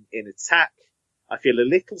in attack. I feel a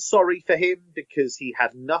little sorry for him because he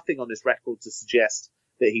had nothing on his record to suggest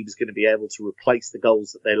that he was going to be able to replace the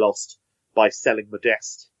goals that they lost by selling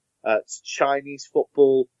Modeste to Chinese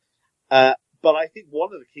football. But I think one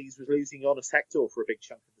of the keys was losing Jonas Hector for a big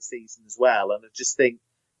chunk of the season as well. And I just think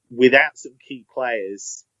without some key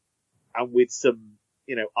players and with some,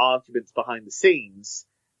 arguments behind the scenes,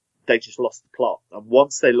 they just lost the plot. And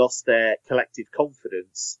once they lost their collective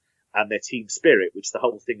confidence and their team spirit, which the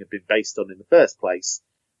whole thing had been based on in the first place,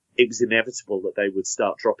 it was inevitable that they would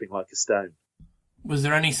start dropping like a stone. Was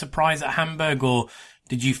there any surprise at Hamburg, or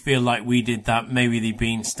did you feel like we did that maybe they'd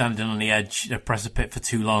been standing on the edge, a precipice for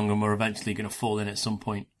too long and were eventually going to fall in at some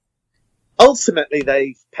point? Ultimately,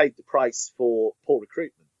 they paid the price for poor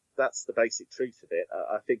recruitment. That's the basic truth of it.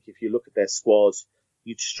 I think if you look at their squad,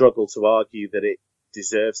 you'd struggle to argue that it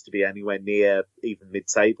deserves to be anywhere near even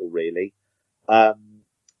mid-table, really.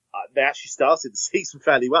 They actually started the season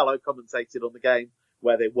fairly well. I commentated on the game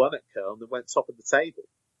where they won at Köln and went top of the table.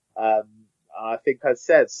 I think I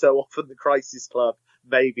said, so often the crisis club,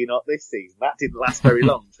 maybe not this season. That didn't last very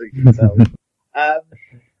long, truth be told. And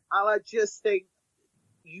I just think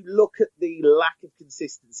you look at the lack of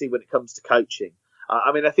consistency when it comes to coaching.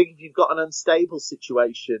 I think if you've got an unstable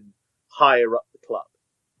situation higher up the club,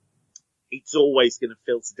 it's always going to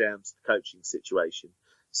filter down to the coaching situation.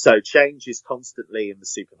 So changes constantly in the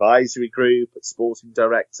supervisory group, at sporting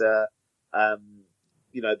director,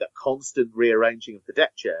 that constant rearranging of the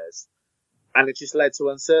deck chairs. And it just led to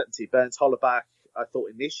uncertainty. Bernd Hollerbach, I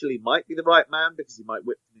thought initially might be the right man because he might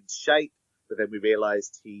whip them into shape. But then we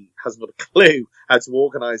realised he hasn't got a clue how to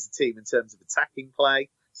organise a team in terms of attacking play.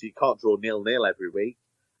 So you can't draw 0-0 every week.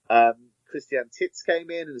 Christian Titz came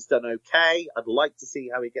in and has done okay. I'd like to see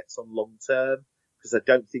how he gets on long term, because I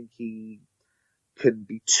don't think he can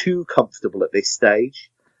be too comfortable at this stage.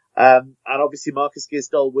 And obviously Marcus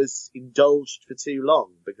Gisdol was indulged for too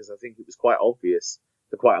long, because I think it was quite obvious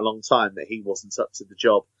for quite a long time that he wasn't up to the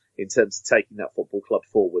job in terms of taking that football club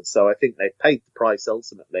forward. So I think they paid the price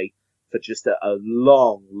ultimately for just a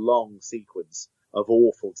long sequence of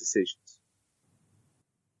awful decisions.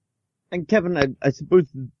 And Kevin, I suppose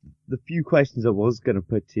the few questions I was going to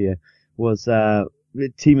put to you was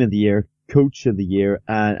team of the year, coach of the year,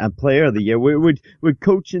 and player of the year. Would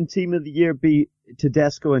coach and team of the year be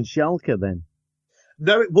Tedesco and Schalke then?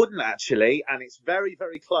 No, it wouldn't actually, and it's very,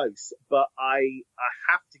 very close. But I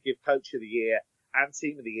have to give coach of the year and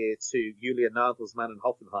team of the year to Julian Nagelsmann and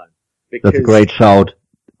Hoffenheim. That's a great shout.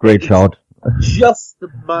 Great shout. Just the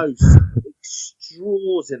most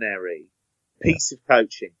extraordinary piece of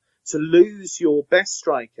coaching. To lose your best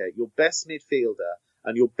striker, your best midfielder,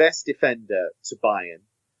 and your best defender to Bayern,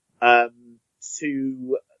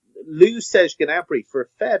 to lose Serge Gnabry for a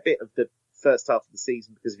fair bit of the first half of the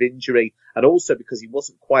season because of injury, and also because he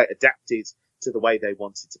wasn't quite adapted to the way they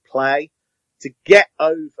wanted to play, to get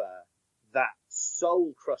over that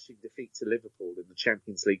soul-crushing defeat to Liverpool in the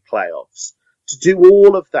Champions League playoffs, to do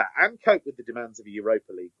all of that and cope with the demands of a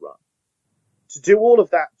Europa League run, to do all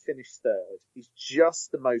of that and finish third is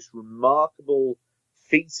just the most remarkable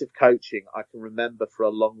feat of coaching I can remember for a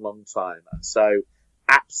long time. And so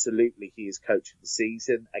absolutely he is coach of the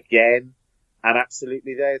season again, and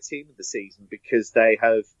absolutely they're team of the season, because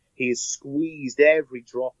he has squeezed every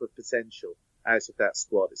drop of potential out of that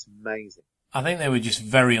squad. It's amazing. I think they were just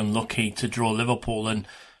very unlucky to draw Liverpool, and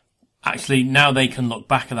actually now they can look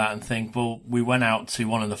back at that and think, well, we went out to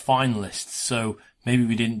one of the finalists, so maybe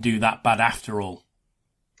we didn't do that bad after all.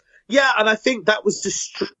 Yeah, and I think that was a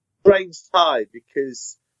strange tie,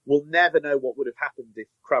 because we'll never know what would have happened if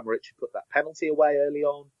Kramaric had put that penalty away early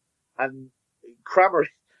on. And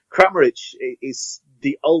Kramaric is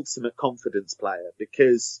the ultimate confidence player,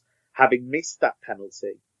 because having missed that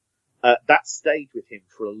penalty, that stayed with him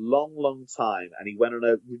for a long time, and he went on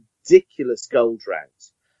a ridiculous goal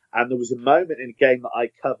drought. And there was a moment in a game that I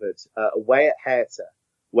covered away at Hertha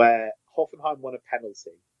where Hoffenheim won a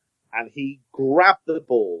penalty, and he grabbed the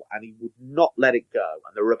ball and he would not let it go.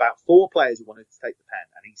 And there were about 4 players who wanted to take the pen,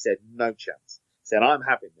 and he said, no chance. He said, I'm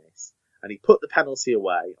having this. And he put the penalty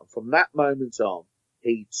away, and from that moment on,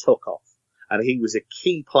 he took off. And he was a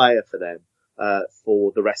key player for them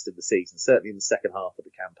for the rest of the season, certainly in the second half of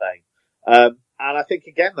the campaign. And I think,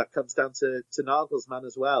 again, that comes down to Nagelsmann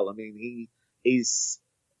as well. I mean, he is,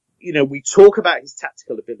 we talk about his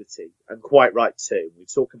tactical ability, and quite right too. We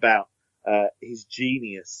talk about his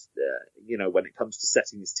genius, when it comes to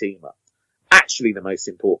setting his team up. Actually, the most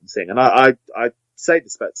important thing, and I say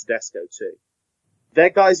this about Tedesco too, they're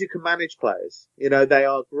guys who can manage players. They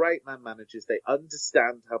are great man managers. They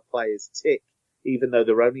understand how players tick, even though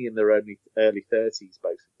they're only in their early 30s,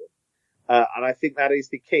 both of them. And I think that is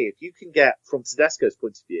the key. If you can get, from Tedesco's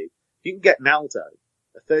point of view, if you can get Naldo,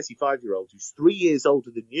 a 35-year-old who's 3 years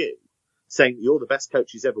older than you, saying that you're the best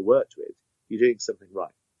coach he's ever worked with, you're doing something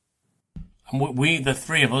right. And we, the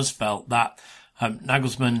three of us, felt that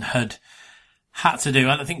Nagelsmann had to do,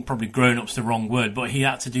 and I think probably grown up's the wrong word, but he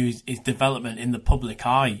had to do his development in the public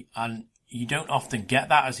eye. And you don't often get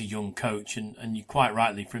that as a young coach. And you quite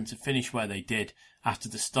rightly, for him to finish where they did after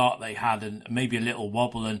the start they had, and maybe a little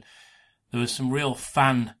wobble, and there was some real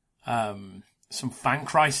fan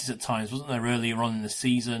crisis at times, wasn't there, earlier on in the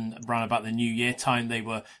season, around about the New Year time. They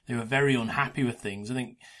were very unhappy with things. I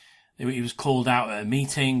think he was called out at a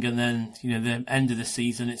meeting, and then, the end of the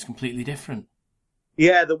season, it's completely different.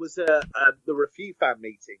 Yeah, there were a few fan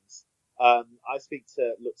meetings. I speak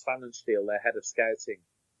to Lutz Pfannenstiel, their head of scouting,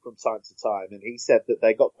 from time to time, and he said that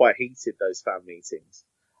they got quite heated, those fan meetings.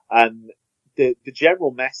 And the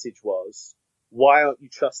general message was, why aren't you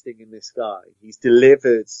trusting in this guy? He's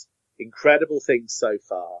delivered incredible things so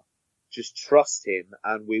far. Just trust him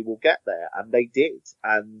and we will get there. And they did.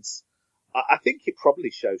 And I think it probably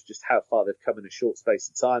shows just how far they've come in a short space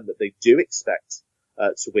of time, that they do expect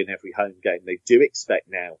to win every home game. They do expect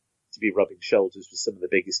now to be rubbing shoulders with some of the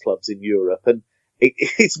biggest clubs in Europe. And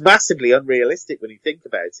it's massively unrealistic when you think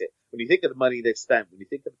about it, when you think of the money they've spent, when you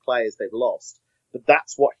think of the players they've lost. But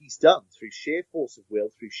that's what he's done through sheer force of will,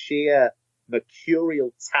 through sheer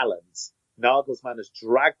mercurial talent. Nagelsmann has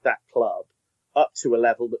dragged that club up to a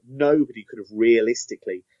level that nobody could have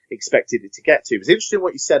realistically expected it to get to. It was interesting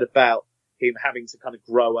what you said about him having to kind of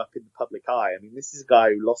grow up in the public eye. I mean, this is a guy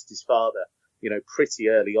who lost his father, pretty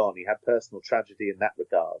early on. He had personal tragedy in that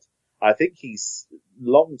regard. I think he's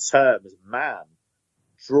long term as a man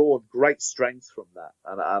drawn great strength from that.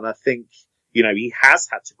 And I think, you know, he has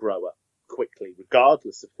had to grow up quickly,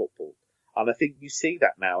 regardless of football. And I think you see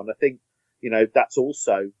that now. And I think, you know, that's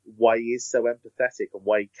also why he is so empathetic and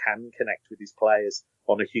why he can connect with his players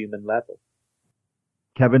on a human level.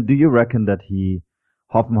 Kevin, do you reckon that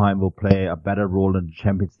Hoffenheim will play a better role in the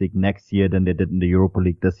Champions League next year than they did in the Europa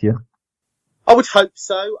League this year? I would hope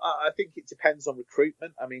so. I think it depends on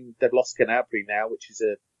recruitment. I mean, they've lost Gnabry now, which is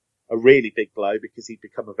a really big blow because he'd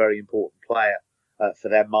become a very important player for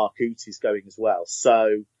them. Mark Uth is going as well.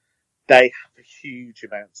 So they have a huge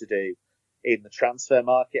amount to do in the transfer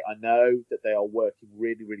market. I know that they are working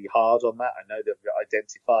really, really hard on that. I know they've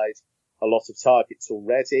identified a lot of targets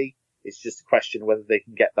already. It's just a question of whether they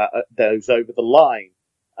can get those over the line.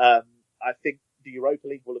 I think the Europa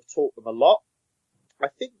League will have taught them a lot. I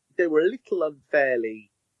think they were a little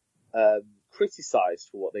unfairly criticised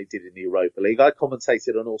for what they did in the Europa League. I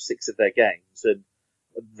commentated on all 6 of their games, and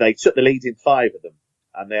they took the lead in 5 of them,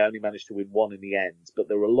 and they only managed to win 1 in the end. But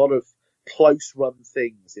there were a lot of close-run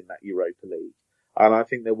things in that Europa League, and I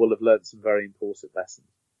think they will have learned some very important lessons.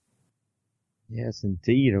 Yes,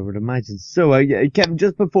 indeed, I would imagine. So, Kevin,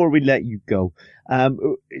 just before we let you go,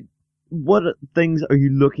 what things are you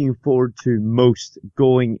looking forward to most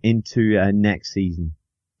going into next season?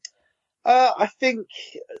 I think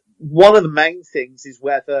one of the main things is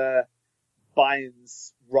whether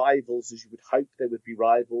Bayern's rivals, as you would hope they would be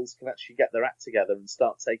rivals, can actually get their act together and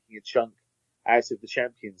start taking a chunk out of the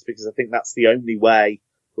champions, because I think that's the only way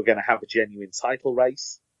we're going to have a genuine title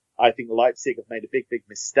race. I think Leipzig have made a big, big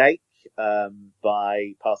mistake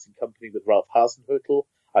by parting company with Ralf Hasenhüttl.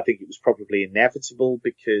 I think it was probably inevitable,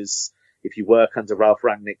 because if you work under Ralf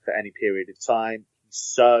Rangnick for any period of time,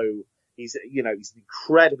 he's an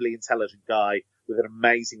incredibly intelligent guy with an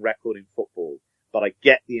amazing record in football. But I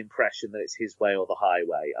get the impression that it's his way or the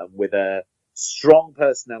highway. And with a strong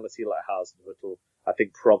personality like Hasenhüttl, I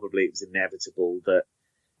think probably it was inevitable that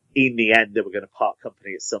in the end they were going to part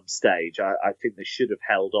company at some stage. I think they should have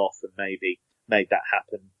held off and maybe made that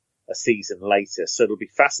happen a season later. So it'll be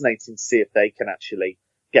fascinating to see if they can actually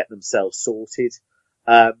get themselves sorted.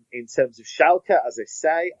 In terms of Schalke, as I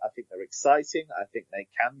say, I think they're exciting. I think they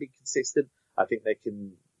can be consistent. I think they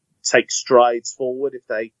can take strides forward if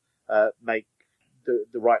they make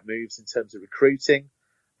the right moves in terms of recruiting.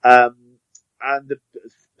 And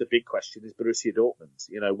the big question is Borussia Dortmund.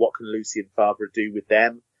 You know, what can Lucien Favre do with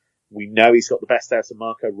them? We know he's got the best out of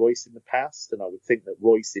Marco Reus in the past, and I would think that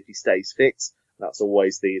Reus, if he stays fit, that's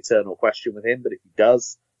always the eternal question with him. But if he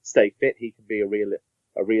does stay fit, he can be a real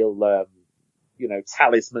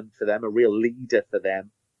talisman for them, a real leader for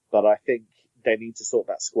them. But I think they need to sort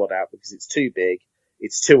that squad out because it's too big,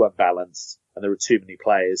 it's too unbalanced, and there are too many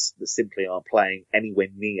players that simply aren't playing anywhere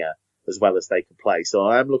near as well as they can play. So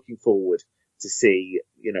I am looking forward to see,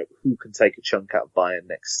 who can take a chunk out of Bayern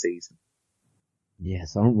next season.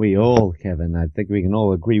 Yes, aren't we all, Kevin? I think we can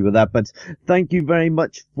all agree with that. But thank you very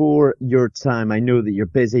much for your time. I know that you're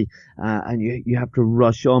busy and you have to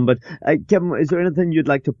rush on. But Kevin, is there anything you'd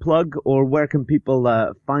like to plug, or where can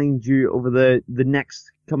people find you over the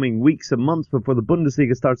next coming weeks and months before the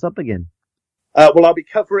Bundesliga starts up again? Well, I'll be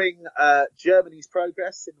covering Germany's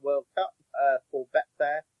progress in the World Cup for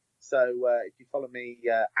Betfair. So if you follow me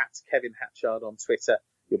at Kevin Hatchard on Twitter,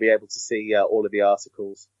 you'll be able to see all of the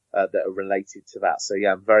articles that are related to that. So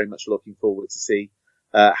yeah, I'm very much looking forward to see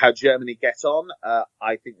how Germany get on.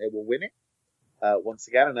 I think they will win it. Once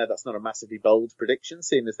again, I know that's not a massively bold prediction,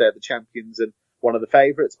 seeing as they're the champions and one of the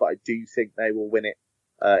favourites, but I do think they will win it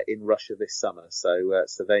in Russia this summer. So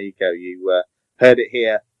there you go. You heard it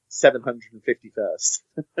here,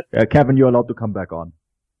 751st. Kevin, you're allowed to come back on.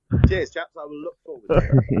 Cheers, chaps. I will look forward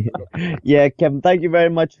to it. Yeah, Kevin, thank you very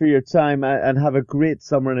much for your time, and have a great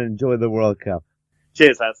summer and enjoy the World Cup.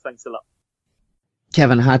 Cheers, lads. Thanks a lot.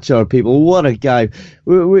 Kevin Hatchard, people, what a guy.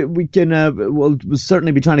 We can, we'll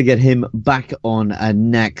certainly be trying to get him back on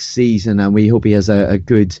next season, and we hope he has a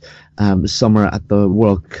good summer at the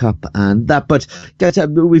World Cup and that. But guys,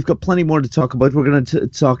 we've got plenty more to talk about. We're going to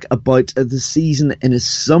talk about the season in a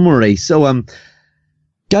summary. So,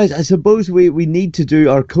 guys, I suppose we need to do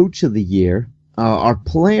our Coach of the Year, our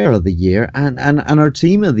Player of the Year, and our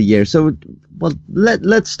Team of the Year. So, well,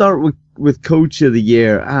 let's start with Coach of the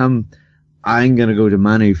Year. I'm going to go to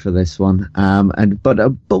Manu for this one. But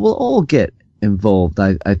we'll all get involved,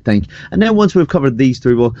 I think. And then once we've covered these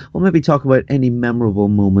three, we'll maybe talk about any memorable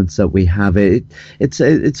moments that we have.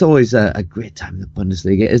 It's always a great time in the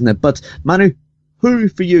Bundesliga, isn't it? But Manu, who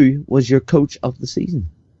for you was your Coach of the season?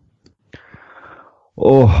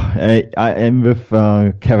 Oh, I am with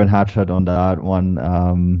Kevin Hatchard on that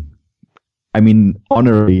one. I mean,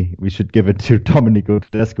 honorary, we should give it to Domenico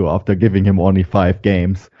Tedesco after giving him only 5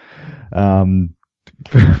 games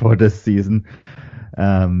for this season.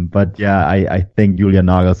 But yeah, I think Julian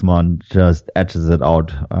Nagelsmann just edges it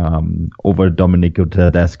out over Domenico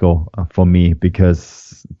Tedesco for me,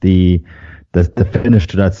 because the finish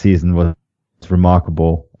to that season was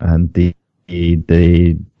remarkable, and the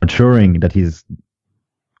maturing that he's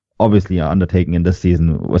obviously undertaking in this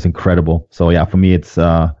season was incredible. So yeah, for me it's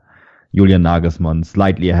Julian Nagelsmann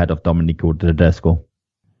slightly ahead of Domenico Tedesco.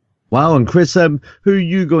 Wow, and Chris, who are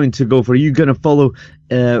you going to go for? Are you going to follow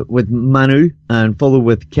with Manu and follow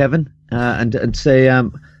with Kevin and say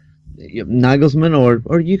Nagelsmann, or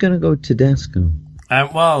are you going to go Tedesco?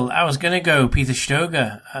 Well, I was going to go Peter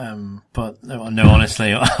Stoger, but no,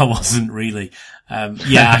 honestly, I wasn't really.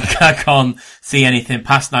 I can't see anything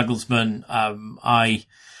past Nagelsmann. I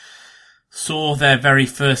saw their very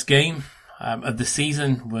first game of the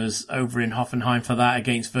season was over in Hoffenheim for that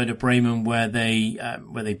against Werder Bremen, where they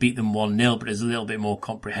beat them 1-0, but it was a little bit more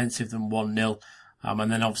comprehensive than 1-0.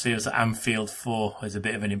 And then obviously it was at Anfield it was a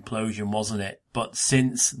bit of an implosion, wasn't it? But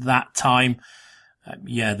since that time,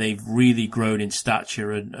 they've really grown in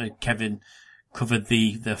stature, and Kevin covered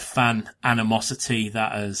the fan animosity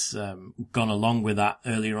that has gone along with that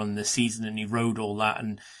earlier on in the season, and he rode all that,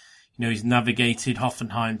 and he's navigated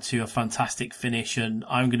Hoffenheim to a fantastic finish, and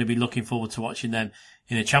I'm going to be looking forward to watching them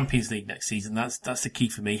in the Champions League next season. That's the key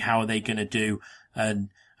for me. How are they going to do? And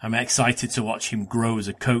I'm excited to watch him grow as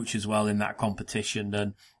a coach as well in that competition.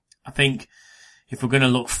 And I think if we're going to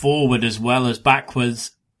look forward as well as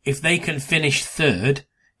backwards, if they can finish third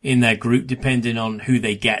in their group, depending on who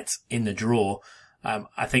they get in the draw,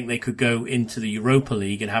 I think they could go into the Europa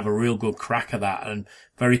League and have a real good crack at that, and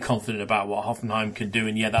very confident about what Hoffenheim can do.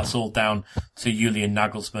 And that's all down to Julian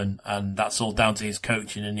Nagelsmann, and that's all down to his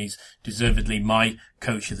coaching, and he's deservedly my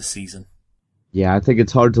coach of the season. Yeah, I think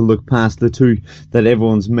it's hard to look past the two that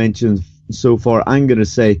everyone's mentioned so far. I'm going to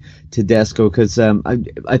say Tedesco, because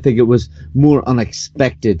I think it was more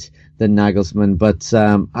unexpected than Nagelsmann, but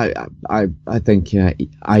I think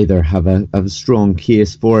either have a strong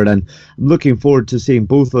case for it, and I'm looking forward to seeing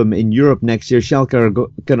both of them in Europe next year. Schalke are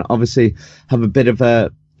going to obviously have a bit of a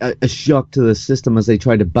shock to the system as they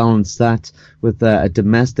try to balance that with a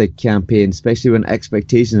domestic campaign, especially when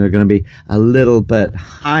expectations are going to be a little bit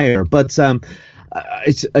higher. But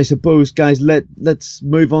I suppose, guys, let's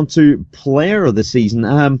move on to player of the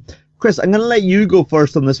season. Chris, I'm going to let you go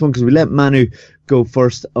first on this one, because we let Manu go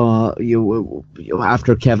first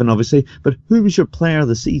after Kevin, obviously. But who was your player of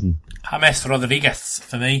the season? James Rodriguez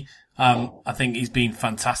for me. I think he's been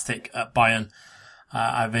fantastic at Bayern.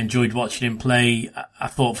 I've enjoyed watching him play. I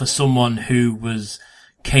thought for someone who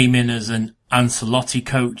came in as an Ancelotti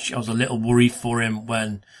coach, I was a little worried for him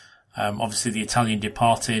when obviously the Italian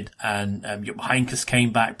departed and Jupp Heynckes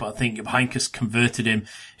came back, but I think Jupp Heynckes converted him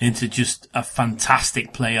into just a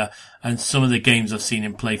fantastic player. And some of the games I've seen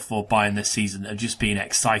him play for Bayern this season have just been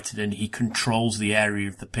excited, and he controls the area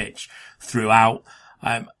of the pitch throughout.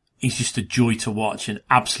 He's just a joy to watch, an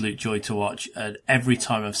absolute joy to watch. And every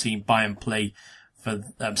time I've seen Bayern play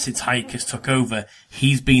since Heynckes took over,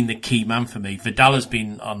 he's been the key man for me. Vidal has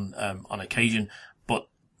been on occasion, but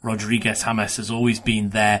Rodriguez James has always been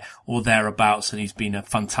there or thereabouts, and he's been a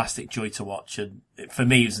fantastic joy to watch. And for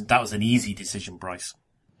me, that was an easy decision, Bryce.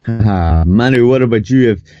 Manu, what about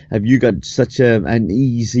you? Have you got such an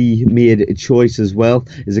easy made choice as well?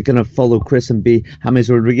 Is it going to follow Chris and be James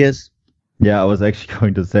Rodriguez? Yeah, I was actually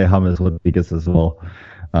going to say James Rodriguez as well.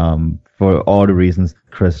 For all the reasons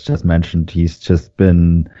Chris just mentioned, he's just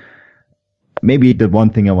been. Maybe the one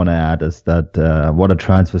thing I want to add is that what a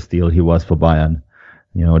transfer steal he was for Bayern.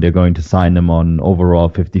 They're going to sign him on overall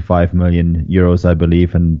 55 million euros, I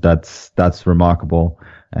believe, and that's remarkable.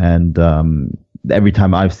 And every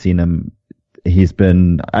time I've seen him, he's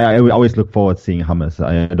been. I always look forward to seeing James.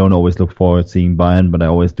 I don't always look forward to seeing Bayern, but I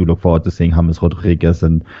always do look forward to seeing James Rodriguez,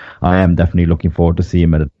 and I am definitely looking forward to see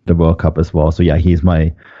him at the World Cup as well. So yeah, he's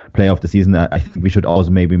my player of the season. I think we should also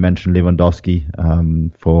maybe mention Lewandowski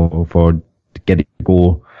for getting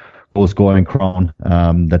goal scoring crown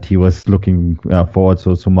that he was looking forward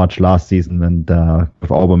so much last season, and with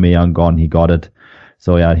Aubameyang gone, he got it.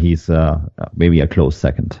 So yeah, he's maybe a close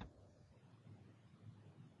second.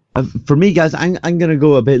 For me, guys, I'm going to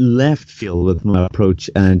go a bit left field with my approach,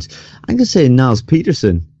 and I'm going to say Niels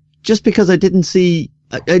Peterson, just because I didn't see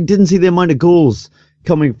the amount of goals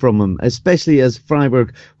coming from him, especially as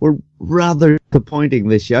Freiburg were rather disappointing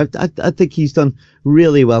this year. I think he's done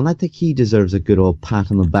really well, and I think he deserves a good old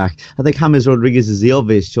pat on the back. I think James Rodriguez is the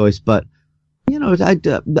obvious choice, but I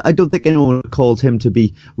don't think anyone called him to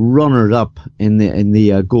be runner-up in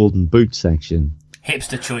the Golden Boot section.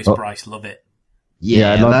 Hipster choice, Bryce. Love it.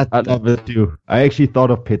 Yeah, I love it too. I actually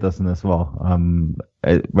thought of Peterson as well.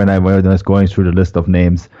 When I was going through the list of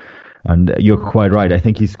names, and you're quite right. I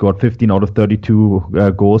think he scored 15 out of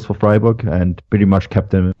 32 goals for Freiburg, and pretty much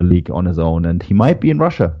kept him in the league on his own. And he might be in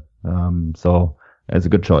Russia, so it's a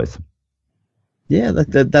good choice. Yeah,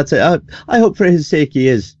 that's it. I hope for his sake he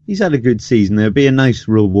is. He's had a good season. There'll be a nice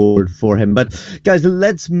reward for him. But guys,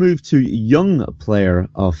 let's move to young player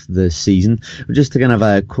of the season. We're just going to have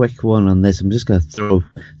a quick one on this. I'm just going to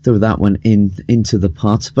throw that one into the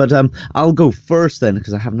pot. But I'll go first then,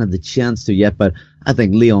 because I haven't had the chance to yet. But I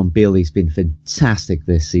think Leon Bailey's been fantastic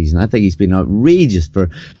this season. I think he's been outrageous for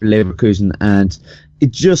Leverkusen, and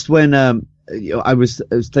it just when I was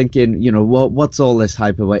thinking, what's all this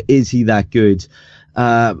hype about? Is he that good?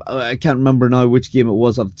 I can't remember now which game it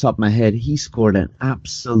was off the top of my head. He scored an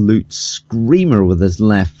absolute screamer with his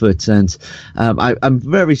left foot, and I'm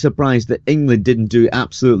very surprised that England didn't do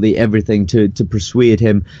absolutely everything to persuade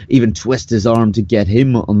him, even twist his arm to get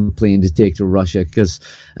him on the plane to take to Russia, because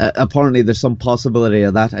apparently there's some possibility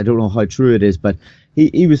of that. I don't know how true it is, but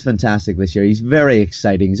he was fantastic this year. He's very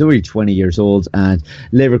exciting. He's only 20 years old, and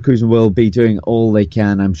Leverkusen will be doing all they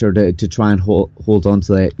can, I'm sure, to try and hold on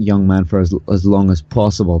to that young man for as long as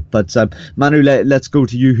possible. But Manu, let's go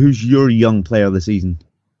to you. Who's your young player of the season?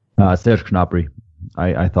 Serge Gnabry.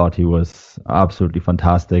 I thought he was absolutely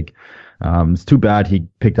fantastic. It's too bad he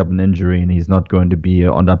picked up an injury and he's not going to be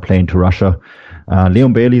on that plane to Russia.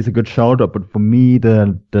 Leon Bailey is a good shout, but for me,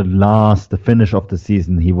 the finish of the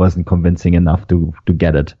season, he wasn't convincing enough to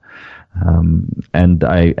get it. And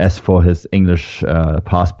as for his English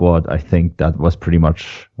passport, I think that was pretty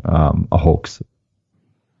much a hoax.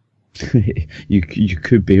 You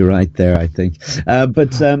could be right there, I think.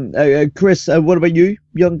 But Chris, what about you,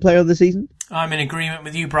 young player of the season? I'm in agreement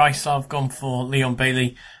with you, Bryce. I've gone for Leon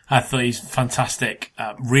Bailey. I thought he's fantastic,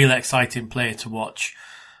 real exciting player to watch.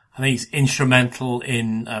 I think he's instrumental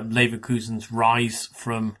in Leverkusen's rise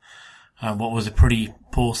from what was a pretty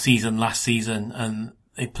poor season last season, and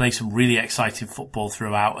they play some really exciting football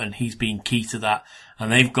throughout, and he's been key to that.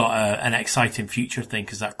 And they've got an exciting future, I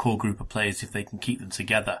think, as that core group of players, if they can keep them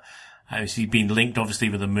together. He's been linked, obviously,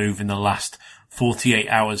 with a move in the last 48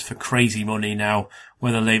 hours for crazy money. Now,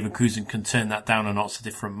 whether Leverkusen can turn that down or not's a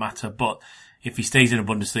different matter. But if he stays in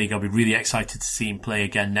the Bundesliga, I'll be really excited to see him play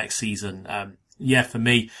again next season. For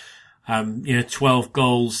me, 12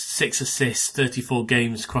 goals, 6 assists, 34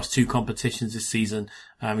 games across 2 competitions this season.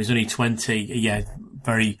 He's only 20. Yeah,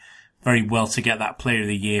 very, very well to get that Player of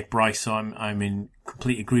the Year, Bryce. So I'm in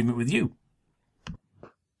complete agreement with you.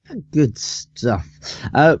 Good stuff.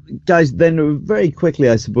 Guys, then very quickly,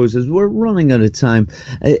 I suppose, as we're running out of time,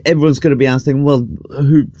 everyone's going to be asking, well,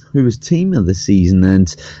 who was team of the season?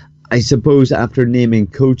 And I suppose after naming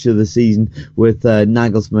coach of the season with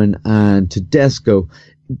Nagelsmann and Tedesco,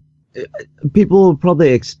 people will probably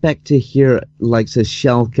expect to hear likes of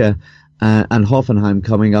Schalke and Hoffenheim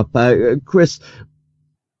coming up. Chris,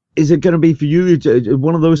 is it going to be for you?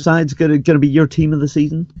 One of those sides going to be your team of the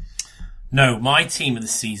season? No, my team of the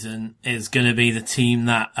season is going to be the team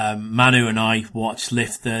that Manu and I watched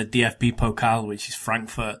lift the DFB Pokal, which is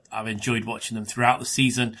Frankfurt. I've enjoyed watching them throughout the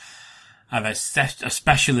season. I've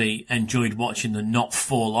especially enjoyed watching them not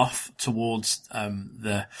fall off towards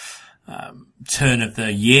the turn of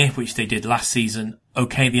the year, which they did last season.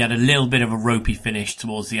 Okay, they had a little bit of a ropey finish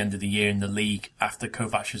towards the end of the year in the league after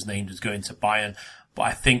Kovac was named as going to Bayern. But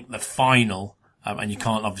I think the final, and you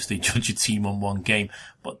can't obviously judge a team on one game,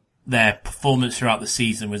 but their performance throughout the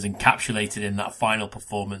season was encapsulated in that final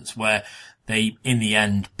performance where they, in the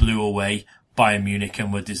end, blew away Bayern Munich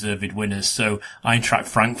and were deserved winners. So Eintracht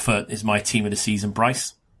Frankfurt is my team of the season,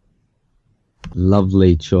 Bryce.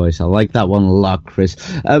 Lovely choice. I like that one a lot, Chris.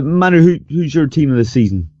 Manu, who's your team of the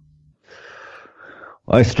season?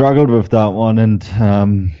 I struggled with that one,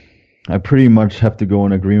 and I pretty much have to go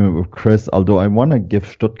in agreement with Chris, although I want to give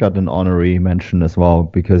Stuttgart an honorary mention as well,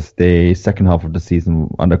 because the second half of the season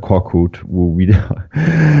under Korkut,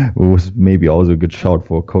 who was maybe also a good shout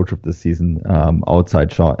for coach of the season,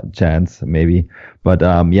 outside chance maybe. But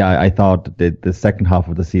I thought that the second half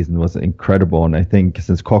of the season was incredible, and I think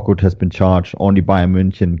since Korkut has been charged, only Bayern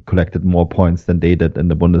München collected more points than they did in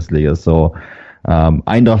the Bundesliga. So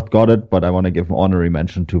Eintracht got it, but I want to give an honorary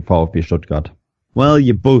mention to VfB Stuttgart. Well,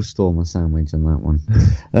 you both stole my sandwich on that one.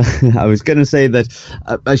 I was going to say that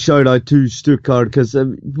I shout out to Stuttgart because they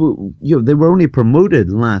were only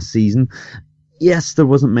promoted last season. yes, there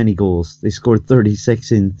wasn't many goals. They scored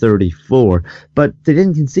 36 in 34, but they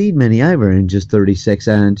didn't concede many either in just 36.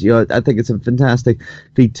 And I think it's a fantastic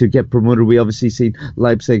feat to get promoted. We obviously seen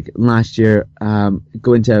Leipzig last year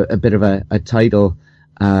go into a bit of a title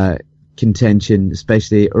contention,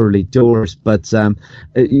 especially early doors. But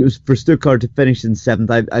it was for Stuttgart to finish in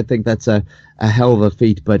 7th. I think that's a hell of a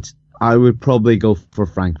feat, but I would probably go for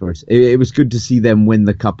Frankfurt. It was good to see them win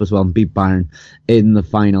the cup as well and beat Bayern in the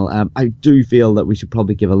final. I do feel that we should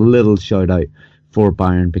probably give a little shout out for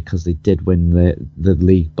Bayern because they did win the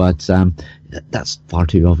league, but that's far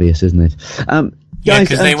too obvious, isn't it? Yeah,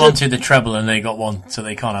 because they wanted the treble and they got one, so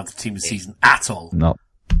they can't have the team of the season at all. No.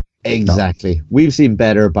 Exactly. No. We've seen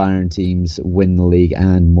better Bayern teams win the league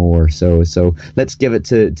and more, so let's give it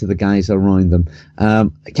to the guys around them. I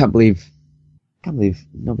can't believe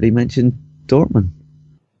nobody mentioned Dortmund.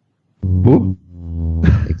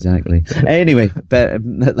 Exactly. Anyway,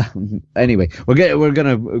 we're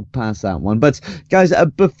gonna pass that one. But guys,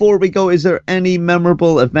 before we go, is there any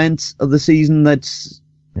memorable events of the season that's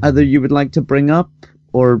either you would like to bring up,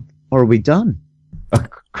 or are we done?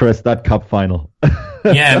 Chris, that cup final.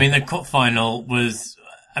 Yeah, I mean the cup final was.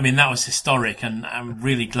 I mean that was historic, and I'm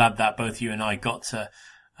really glad that both you and I got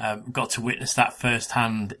to witness that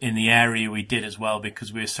firsthand in the area we did as well,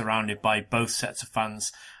 because we were surrounded by both sets of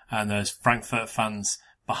fans, and there's Frankfurt fans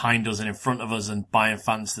behind us and in front of us and Bayern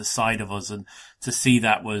fans to the side of us, and to see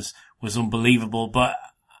that was unbelievable. But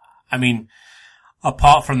I mean,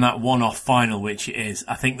 apart from that one-off final, which it is,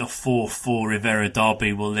 I think the 4-4 Rivera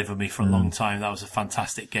derby will live with me for a long time. That was a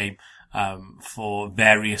fantastic game, for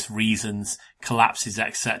various reasons, collapses,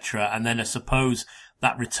 etc. And then I suppose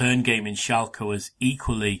that return game in Schalke was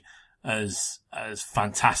equally as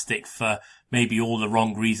fantastic for maybe all the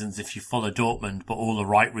wrong reasons if you follow Dortmund, but all the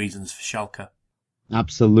right reasons for Schalke.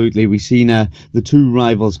 Absolutely. We've seen the two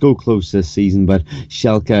rivals go close this season, but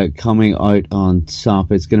Schalke coming out on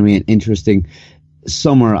top. It's going to be an interesting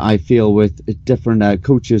summer, I feel, with different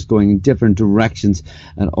coaches going in different directions,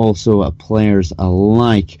 and also players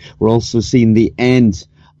alike. We're also seeing the end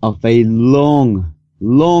of a long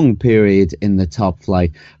period in the top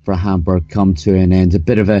flight for Hamburg come to an end. A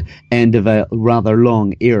bit of a end of a rather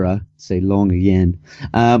long era. Say long again.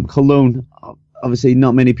 Cologne, obviously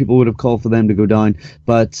not many people would have called for them to go down,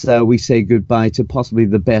 but we say goodbye to possibly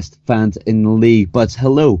the best fans in the league. But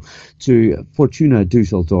hello to Fortuna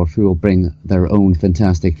Düsseldorf, who will bring their own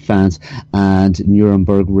fantastic fans, and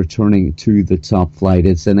Nuremberg returning to the top flight.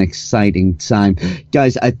 It's an exciting time.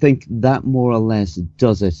 Guys, I think that more or less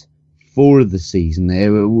does it for the season.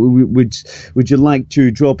 Would you like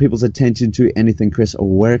to draw people's attention to anything, Chris, or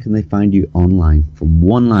where can they find you online for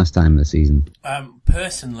one last time this season?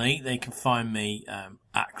 Personally, they can find me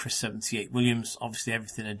at Chris78Williams. Obviously,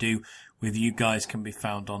 everything I do with you guys can be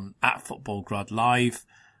found on at Footballgrad Live.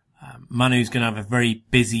 Manu's going to have a very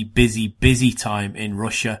busy time in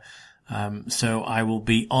Russia. So I will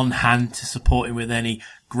be on hand to support him with any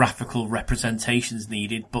graphical representations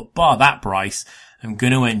needed. But bar that, Bryce, I'm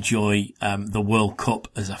going to enjoy the World Cup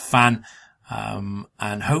as a fan.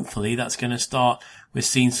 And hopefully that's going to start with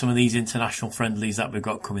seeing some of these international friendlies that we've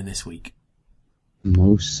got coming this week.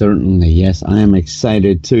 Most certainly, yes. I am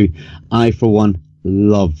excited too. I, for one,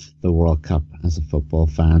 love the World Cup as a football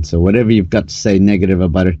fan. So whatever you've got to say negative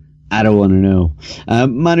about it, I don't want to know.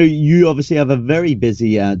 Manu, you obviously have a very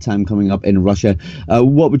busy time coming up in Russia.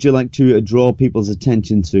 What would you like to draw people's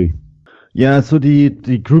attention to? Yeah, so the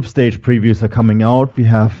group stage previews are coming out. We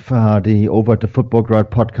have the Over at the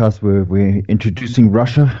Footballgrad podcast where we're introducing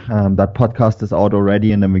Russia. That podcast is out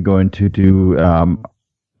already, and then we're going to do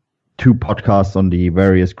 2 podcasts on the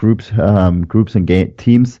various groups and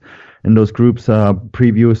teams in those groups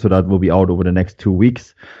previews. So that will be out over the next 2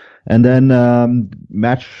 weeks. And then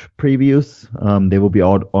match previews, they will be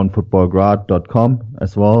out on footballgrad.com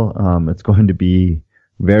as well. It's going to be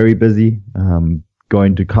very busy.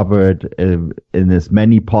 Going to cover it in as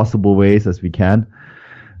many possible ways as we can.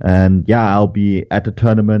 And yeah, I'll be at the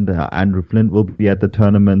tournament. Andrew Flint will be at the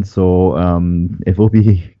tournament. So it will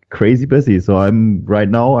be crazy busy. So I'm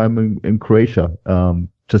in Croatia,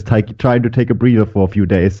 just trying to take a breather for a few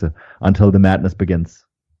days until the madness begins.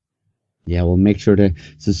 Yeah, well, make sure to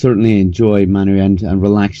certainly enjoy, Manu, and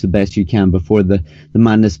relax the best you can before the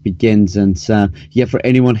madness begins. And for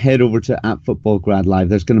anyone, head over to at Footballgrad Live.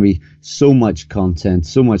 There's going to be so much content,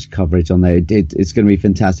 so much coverage on there. It's going to be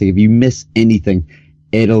fantastic. If you miss anything,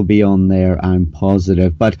 it'll be on there, I'm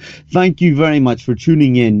positive. But thank you very much for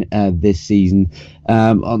tuning in this season.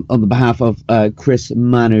 On the behalf of Chris,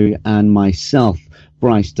 Manu, and myself,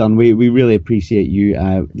 Bryce Dunn, we really appreciate you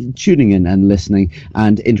tuning in and listening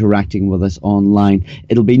and interacting with us online.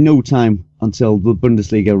 It'll be no time until the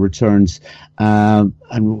Bundesliga returns. And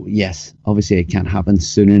yes, obviously it can't happen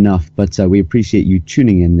soon enough, but we appreciate you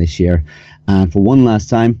tuning in this year. And for one last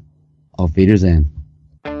time, auf Wiedersehen.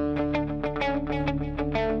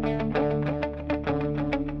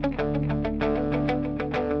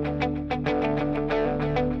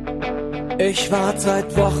 Ich warte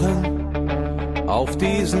seit Wochen auf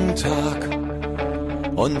diesen Tag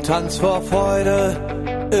und tanz vor Freude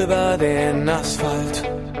über den Asphalt.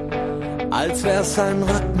 Als wär's ein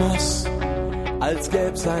Rhythmus, als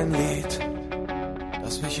gäb's ein Lied,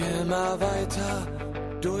 das mich immer weiter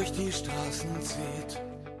durch die Straßen zieht.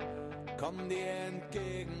 Komm dir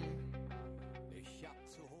entgegen, dich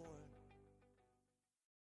abzuholen.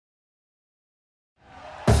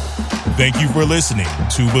 Thank you for listening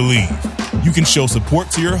to Believe. You can show support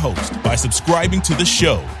to your host by subscribing to the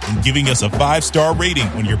show and giving us a 5-star rating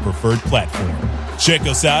on your preferred platform. Check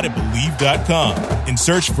us out at Believe.com and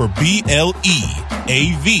search for BLEAV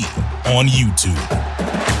on YouTube.